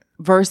right.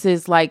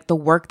 Versus like the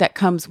work that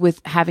comes with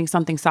having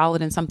something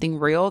solid and something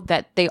real,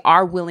 that they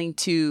are willing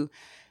to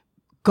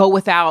go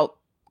without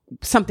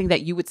something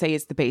that you would say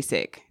is the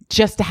basic,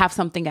 just to have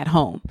something at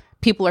home.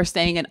 People are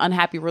staying in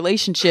unhappy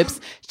relationships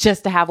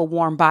just to have a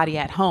warm body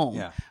at home.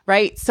 Yeah.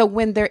 Right. So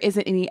when there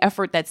isn't any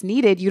effort that's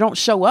needed, you don't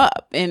show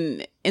up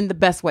in the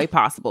best way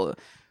possible.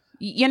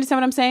 You understand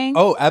what I'm saying?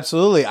 Oh,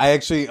 absolutely.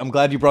 I'm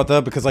glad you brought that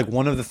up because like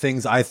one of the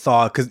things I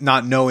thought, because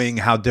not knowing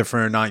how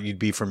different or not you'd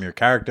be from your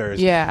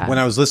characters. Yeah. When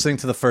I was listening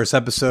to the first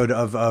episode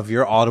of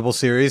your Audible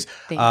series,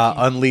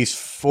 Unleash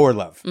for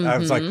Love, I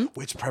was like,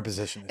 which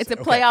preposition is it's it?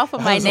 a play off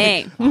of my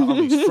name.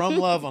 Unleash from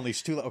love,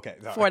 unleash to love. Okay.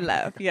 For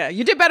love. Yeah.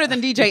 You did better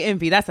than DJ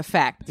Envy. That's a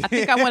fact. I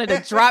think I wanted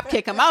to drop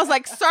kick him. I was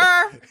like,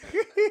 sir,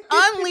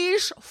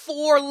 unleash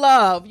for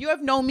love. You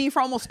have known me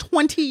for almost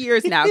 20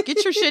 years now.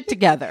 Get your shit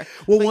together.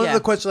 Well, one of the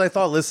questions I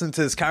thought, listening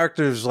to his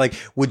character is like,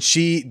 does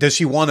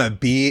she want to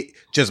be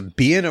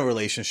in a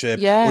relationship,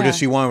 or does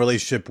she want a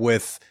relationship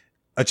with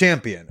a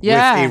champion, with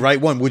a right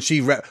one? Would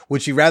she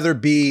rather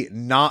be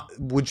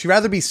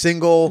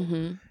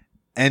single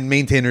and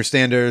maintain her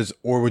standards,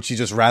 or would she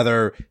just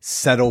rather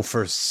settle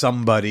for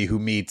somebody who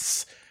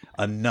meets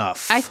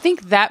enough? I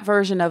think that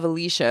version of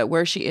Alesha,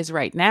 where she is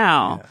right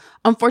now,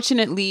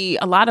 unfortunately,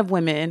 a lot of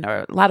women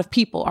or a lot of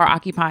people are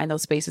occupying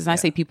those spaces. And I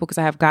say people because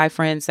I have guy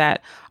friends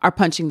that are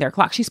punching their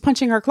clock. She's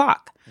punching her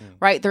clock,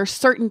 right? There are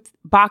certain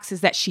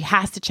boxes that she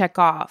has to check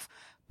off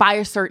by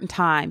a certain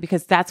time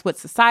because that's what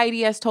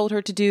society has told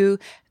her to do.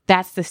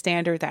 That's the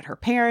standard that her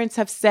parents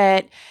have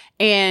set.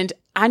 And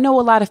I know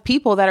a lot of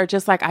people that are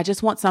just like, I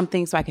just want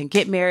something so I can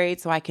get married,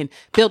 so I can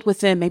build with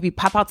them, maybe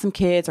pop out some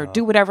kids or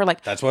do whatever.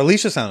 Like that's what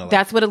Alesha sounded like.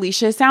 That's what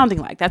Alesha is sounding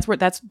like. That's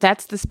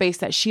the space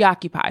that she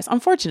occupies,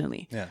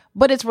 unfortunately. Yeah.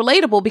 But it's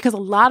relatable because a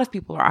lot of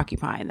people are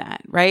occupying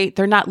that, right?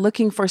 They're not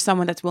looking for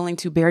someone that's willing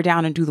to bear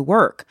down and do the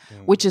work,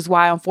 which is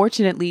why,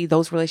 unfortunately,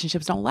 those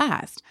relationships don't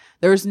last.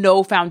 There's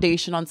no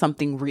foundation on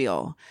something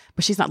real,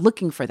 but she's not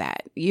looking for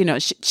that. You know,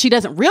 she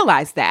doesn't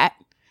realize that.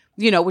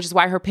 You know, which is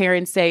why her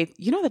parents say,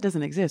 that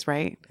doesn't exist,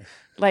 right?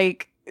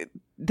 Like,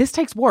 this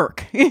takes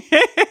work.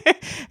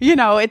 You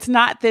know, it's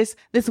not this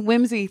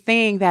whimsy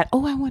thing that, I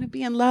want to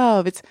be in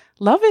love.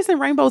 Love isn't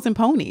rainbows and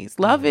ponies.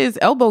 Love is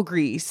elbow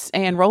grease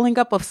and rolling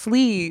up of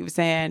sleeves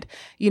and,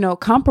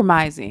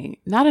 compromising,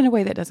 not in a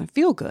way that doesn't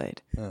feel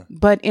good,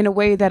 but in a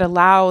way that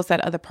allows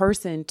that other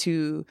person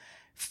to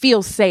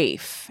feel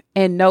safe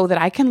and know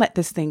that I can let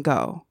this thing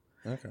go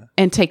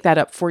and take that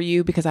up for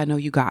you because I know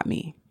you got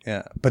me.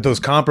 Yeah, but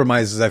those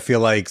compromises, I feel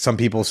like some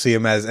people see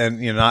them as,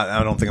 and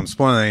I don't think I'm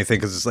spoiling anything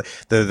because it's like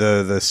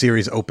the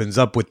series opens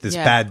up with this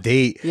bad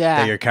date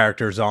that your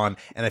character's on,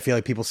 and I feel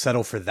like people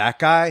settle for that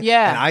guy.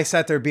 Yeah, and I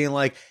sat there being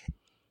like,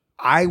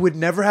 I would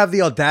never have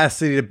the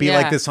audacity to be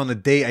like this on a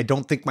date. I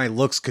don't think my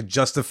looks could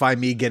justify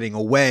me getting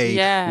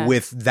away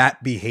with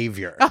that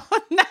behavior.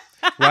 Oh, no.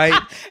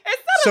 Right?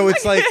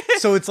 It's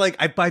like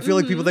I feel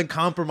like people then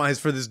compromise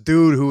for this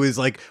dude who is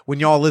like,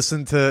 when y'all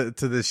listen to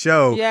the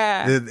show,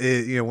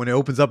 when it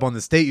opens up on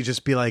this date, you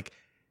just be like,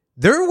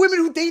 There are women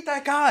who date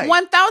that guy.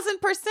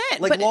 1,000%.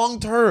 Like long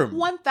term.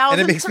 1,000%.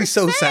 And it makes me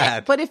so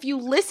sad. But if you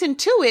listen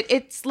to it,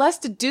 it's less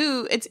to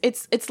do.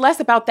 It's less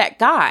about that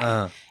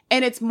guy.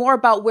 And it's more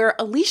about where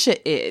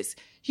Alesha is.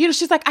 You know,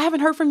 she's like, I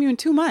haven't heard from you in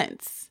 2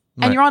 months.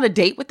 Right. And you're on a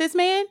date with this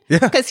man? Yeah.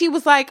 Because he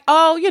was like,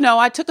 oh, you know,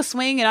 I took a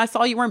swing and I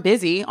saw you weren't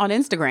busy on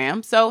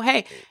Instagram. So,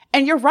 hey.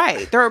 And you're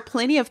right. There are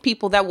plenty of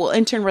people that will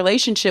enter in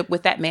relationship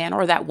with that man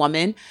or that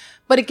woman.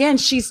 But again,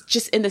 she's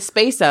just in the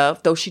space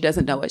of, though she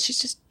doesn't know it, she's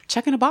just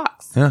checking a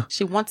box. Yeah.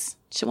 She wants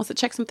to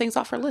check some things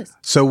off her list.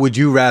 So would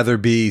you rather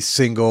be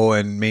single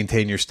and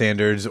maintain your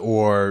standards,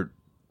 or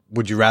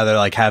would you rather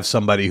like have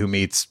somebody who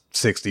meets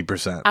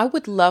 60%? I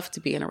would love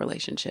to be in a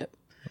relationship.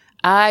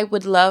 I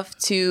would love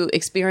to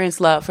experience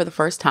love for the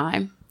first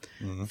time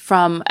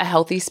from a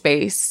healthy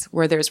space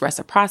where there's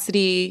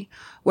reciprocity,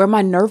 where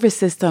my nervous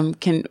system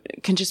can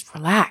just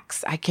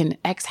relax. I can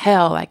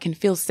exhale. I can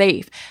feel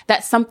safe.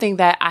 That's something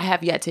that I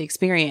have yet to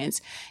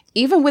experience,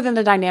 even within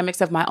the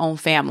dynamics of my own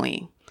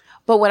family.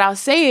 But what I'll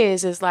say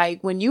is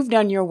like when you've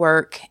done your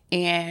work,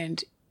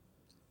 and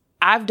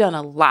I've done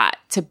a lot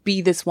to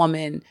be this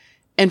woman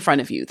in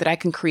front of you, that I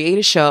can create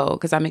a show,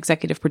 because I'm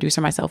executive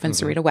producer myself and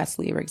Sarita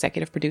Wesley. We're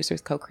executive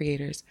producers,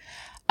 co-creators.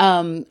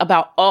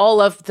 About all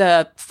of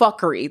the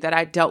fuckery that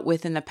I dealt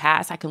with in the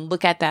past. I can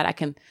look at that. I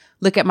can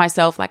look at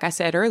myself. Like I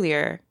said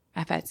earlier,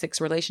 I've had 6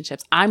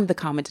 relationships. I'm the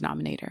common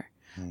denominator,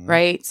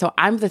 right? So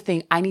I'm the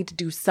thing. I need to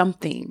do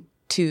something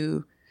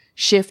to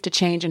shift, to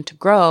change, and to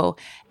grow.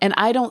 And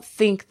I don't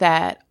think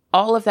that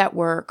all of that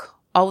work,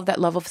 all of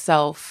that love of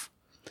self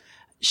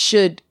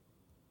should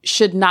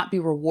not be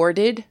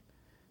rewarded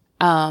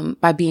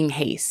by being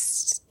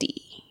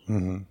hasty.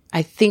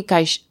 I think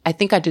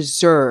I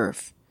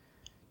deserve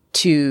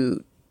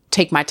to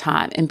take my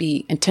time and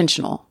be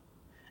intentional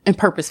and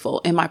purposeful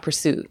in my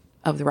pursuit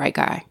of the right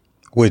guy.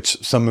 Which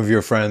some of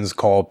your friends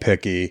call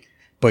picky,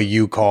 but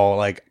you call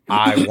like,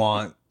 I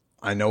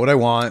know what I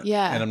want,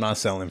 and I'm not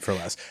selling for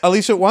less.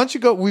 Alesha, why don't you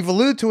go? We've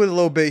alluded to it a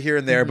little bit here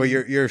and there, but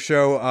your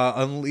show,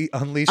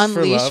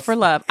 Unleashed for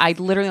Love. I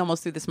literally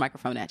almost threw this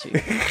microphone at you.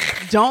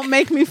 Don't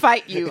make me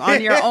fight you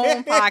on your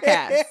own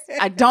podcast.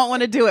 I don't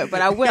want to do it,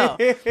 but I will.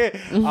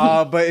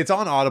 But it's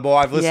on Audible.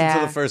 I've listened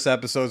to the first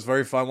episode. It's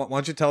very fun. Why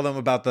don't you tell them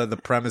about the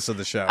premise of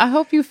the show? I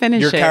hope you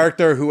finish your it.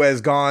 character who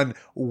has gone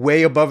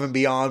way above and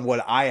beyond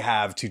what I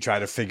have to try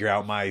to figure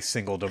out my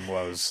singledom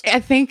woes. I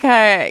think,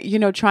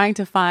 trying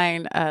to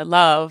find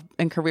love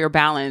and career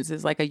balance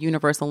is like a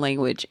universal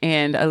language.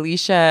 And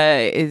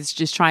Alesha is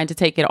just trying to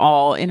take it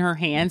all in her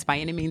hands by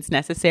any means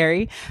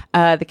necessary.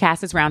 The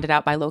cast is rounded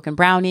out by Logan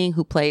Browning,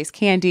 who plays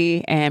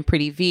Candy, and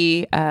Pretty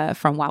V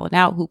from Wild 'N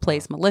Out, who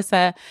plays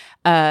Melissa,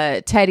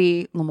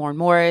 Teddy, Lamorne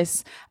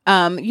Morris.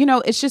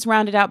 It's just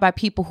rounded out by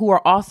people who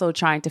are also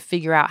trying to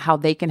figure out how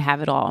they can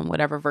have it all in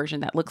whatever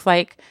version that looks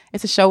like.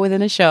 It's a show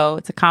within a show.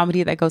 It's a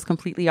comedy that goes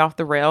completely off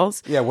the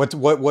rails. Yeah. What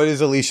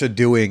is Alesha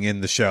doing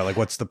in the show? Like,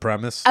 what's the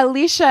premise?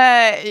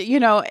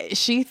 Alesha,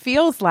 she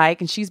feels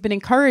like, and she's been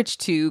encouraged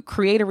to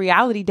create a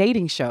reality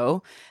dating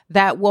show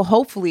that will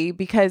hopefully,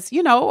 because,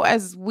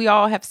 as we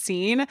all have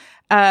seen,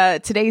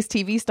 today's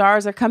TV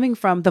stars are coming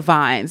from the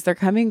Vines. They're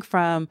coming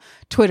from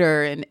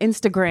Twitter and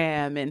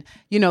Instagram and,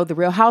 the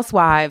Real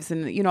Housewives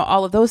and,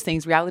 all of those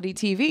things, reality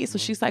TV. So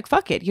she's like,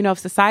 fuck it. If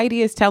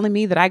society is telling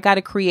me that I got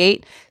to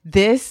create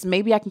this,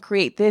 maybe I can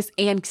create this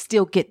and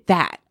still get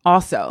that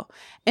also.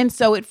 And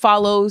so it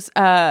follows,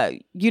 how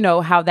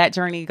that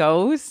journey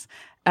goes.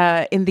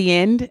 In the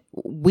end,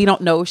 we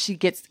don't know if she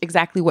gets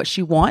exactly what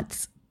she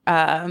wants.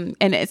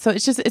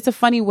 It's a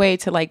funny way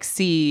to like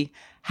see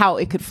how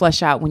it could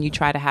flesh out when you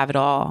try to have it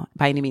all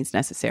by any means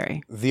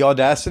necessary. The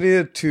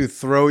audacity to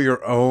throw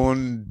your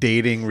own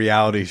dating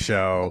reality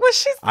show,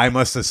 I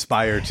must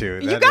aspire to.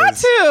 You got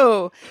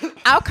to.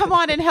 I'll come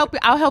on and help you.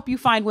 I'll help you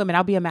find women.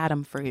 I'll be a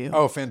madam for you.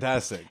 Oh,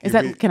 fantastic.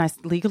 Can I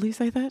legally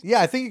say that?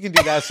 Yeah, I think you can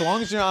do that so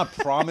long as you're not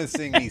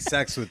promising me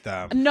sex with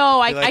them.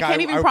 No, I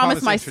can't even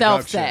promise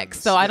myself sex.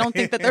 So I don't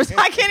think that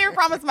I can't even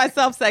promise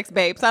myself sex,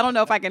 babe. So I don't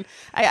know if I can.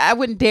 I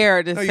wouldn't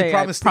dare to say you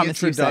promise the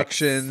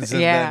introductions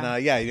and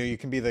then you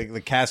can be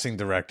the casting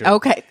director.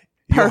 Okay.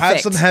 You'll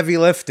have some heavy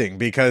lifting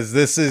because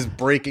this is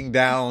breaking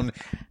down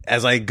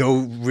as I go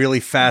really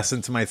fast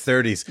into my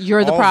 30s.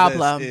 You're the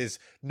problem.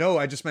 No,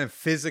 I just meant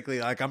physically.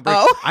 Like I'm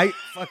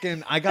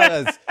breaking.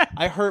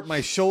 I hurt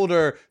my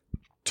shoulder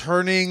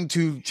turning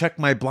to check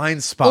my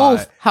blind spot.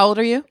 Oof. How old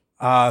are you?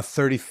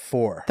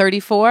 34.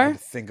 34?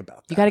 Think about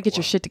that. You got to get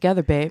your shit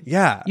together, babe.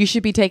 Yeah. You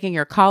should be taking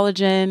your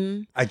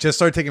collagen. I just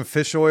started taking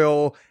fish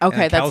oil.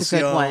 Okay, that's a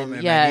good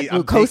one. Yeah,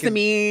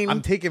 glucosamine.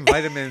 I'm taking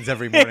vitamins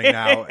every morning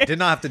now. I did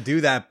not have to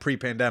do that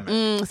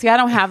pre-pandemic. See, I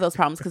don't have those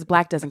problems because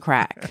black doesn't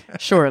crack.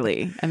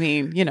 Surely. I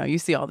mean, you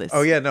see all this.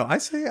 Oh, yeah, no, I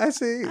see.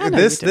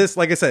 This,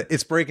 like I said,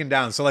 it's breaking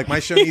down. So, like, my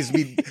show needs to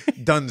be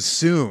done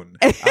soon.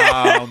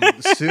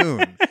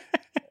 Soon.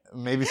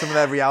 Maybe some of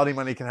that reality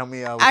money can help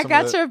me out. I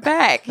got your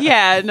back.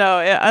 Yeah, no.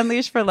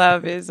 Unleashed for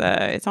Love is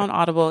it's on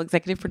Audible,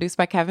 executive produced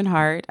by Kevin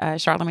Hart,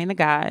 Charlamagne the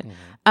God.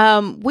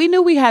 We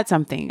knew we had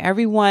something.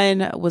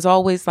 Everyone was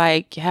always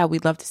like, yeah,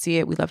 we'd love to see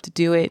it. We'd love to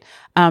do it.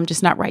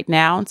 Just not right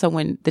now. And so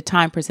when the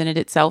time presented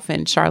itself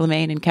and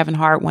Charlemagne and Kevin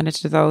Hart wanted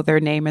to throw their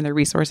name and their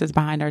resources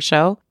behind our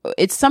show,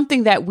 it's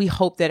something that we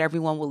hope that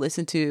everyone will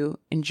listen to,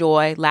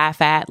 enjoy,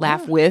 laugh at,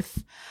 laugh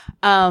with,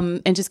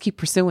 and just keep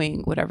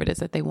pursuing whatever it is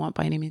that they want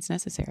by any means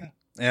necessary.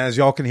 As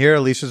y'all can hear,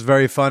 Alesha's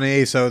very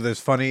funny, so there's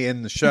funny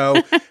in the show.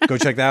 Go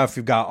check that out if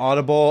you've got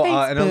Audible.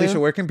 Thanks, And boo.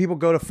 Alesha, where can people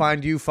go to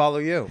find you, follow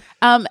you?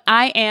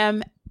 I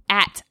am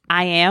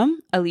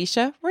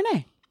Alesha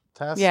Reneé.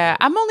 Yeah,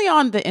 I'm only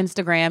on the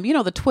Instagram. You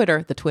know, the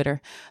Twitter. The Twitter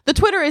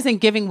isn't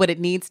giving what it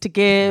needs to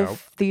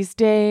give these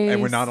days.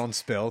 And we're not on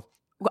Spill.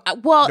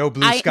 Well, No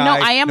Blue I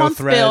Sky, am no on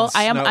Threads, Spill.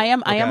 I am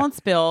okay. on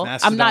Spill.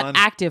 Mastodon. I'm not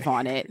active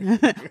on it.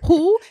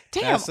 Who?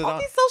 Damn, Mastodon. all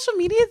these social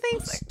media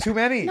things. Too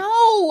many.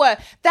 No,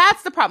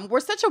 that's the problem.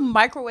 We're such a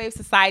microwave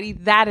society.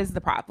 That is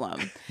the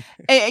problem.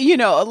 You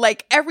know,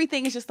 like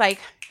everything is just like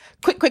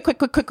quick.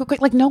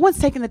 Like no one's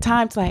taking the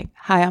time to like,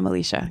 hi, I'm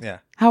Alesha. Yeah.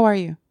 How are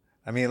you?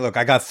 I mean, look,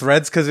 I got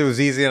Threads because it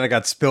was easy, and I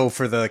got Spill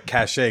for the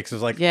cachet because it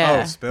was like,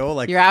 Yeah. oh, Spill,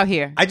 like You're out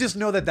here. I just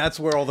know that that's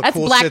where all the That's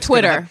cool Black shit's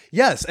gonna Twitter. happen.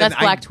 Yes, That's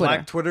Black Twitter.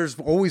 Black Twitter's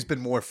always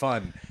been more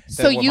fun.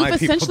 So than what you've my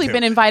people essentially do.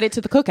 been invited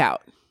to the cookout.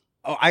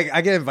 Oh, I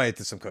get invited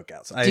to some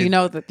cookouts. Do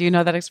you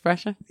know that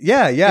expression?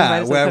 Yeah.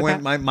 invited to Where I the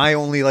went, cookout? my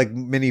only like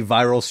mini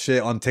viral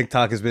shit on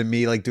TikTok has been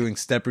me like doing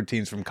step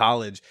routines from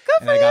college.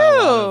 Good for I got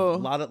you. a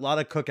lot of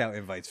cookout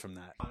invites from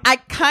that. I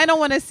kind of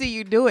want to see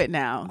you do it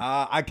now.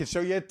 I can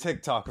show you a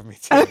TikTok of me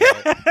too.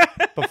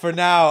 But for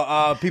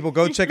now, people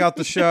go check out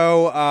the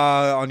show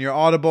on your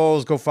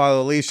Audibles. Go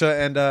follow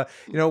Alesha, and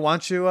why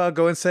don't you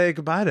go and say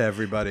goodbye to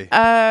everybody?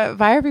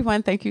 Bye,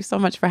 everyone. Thank you so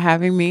much for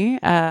having me.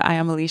 I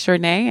am Alesha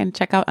Reneé, and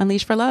check out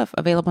Unleash for Love,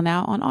 available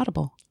now on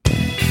Audible.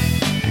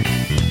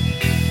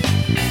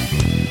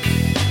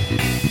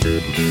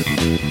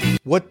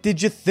 What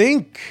did you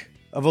think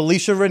of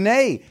Alesha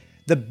Reneé?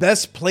 The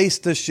best place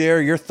to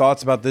share your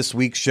thoughts about this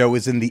week's show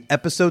is in the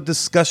episode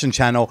discussion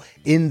channel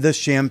in the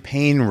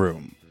Champagne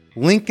Room.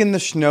 Link in the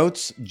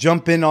schnotes.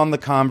 Jump in on the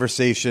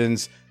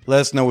conversations. Let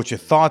us know what you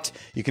thought.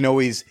 You can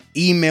always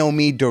email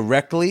me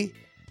directly.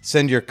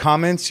 Send your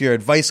comments, your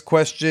advice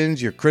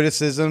questions, your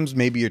criticisms,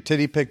 maybe your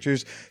titty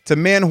pictures to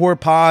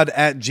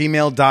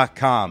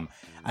manwhorepod@gmail.com.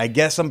 I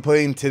guess I'm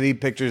putting titty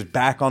pictures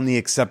back on the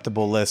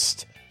acceptable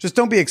list. Just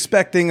don't be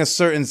expecting a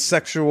certain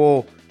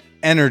sexual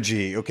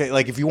energy, okay?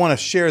 Like if you want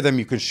to share them,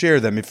 you can share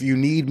them. If you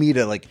need me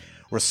to like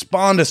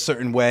respond a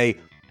certain way,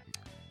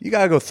 you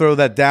gotta go throw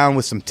that down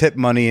with some tip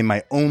money in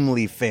my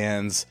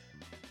OnlyFans.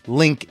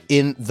 Link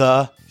in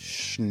the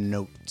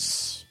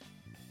schnotes.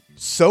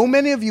 So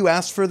many of you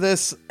asked for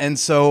this, and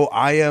so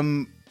I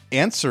am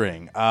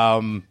answering.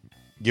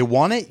 You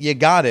want it? You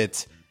got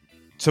it.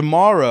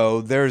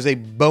 Tomorrow, there's a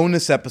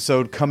bonus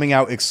episode coming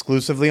out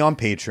exclusively on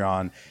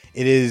Patreon.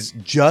 It is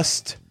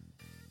just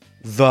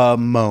the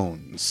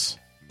moans.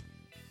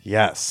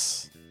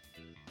 Yes.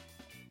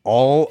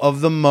 All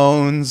of the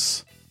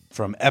moans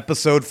from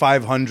episode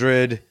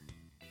 500.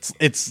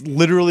 It's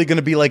literally going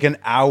to be like an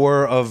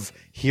hour of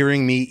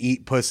hearing me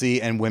eat pussy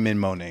and women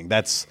moaning.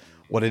 That's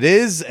what it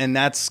is, and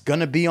that's going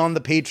to be on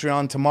the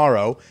Patreon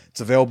tomorrow.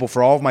 It's available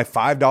for all of my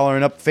 $5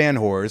 and up fan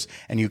whores,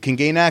 and you can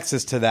gain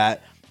access to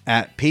that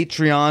at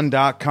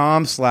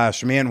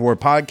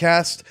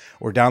patreon.com/manwhorepodcast,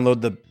 or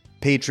download the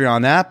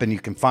Patreon app, and you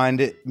can find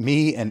it,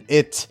 me and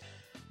it,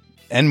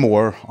 and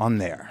more on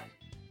there.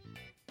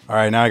 All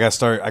right, now I got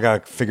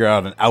to figure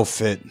out an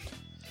outfit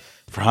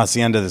for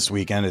Hacienda this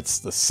weekend. It's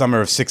the summer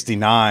of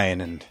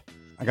 69, and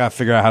I got to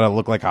figure out how to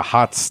look like a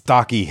hot,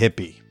 stocky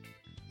hippie.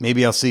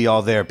 Maybe I'll see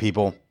y'all there,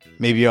 people.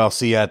 Maybe I'll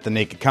see you at the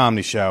Naked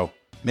Comedy Show.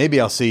 Maybe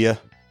I'll see you.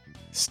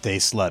 Stay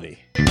slutty.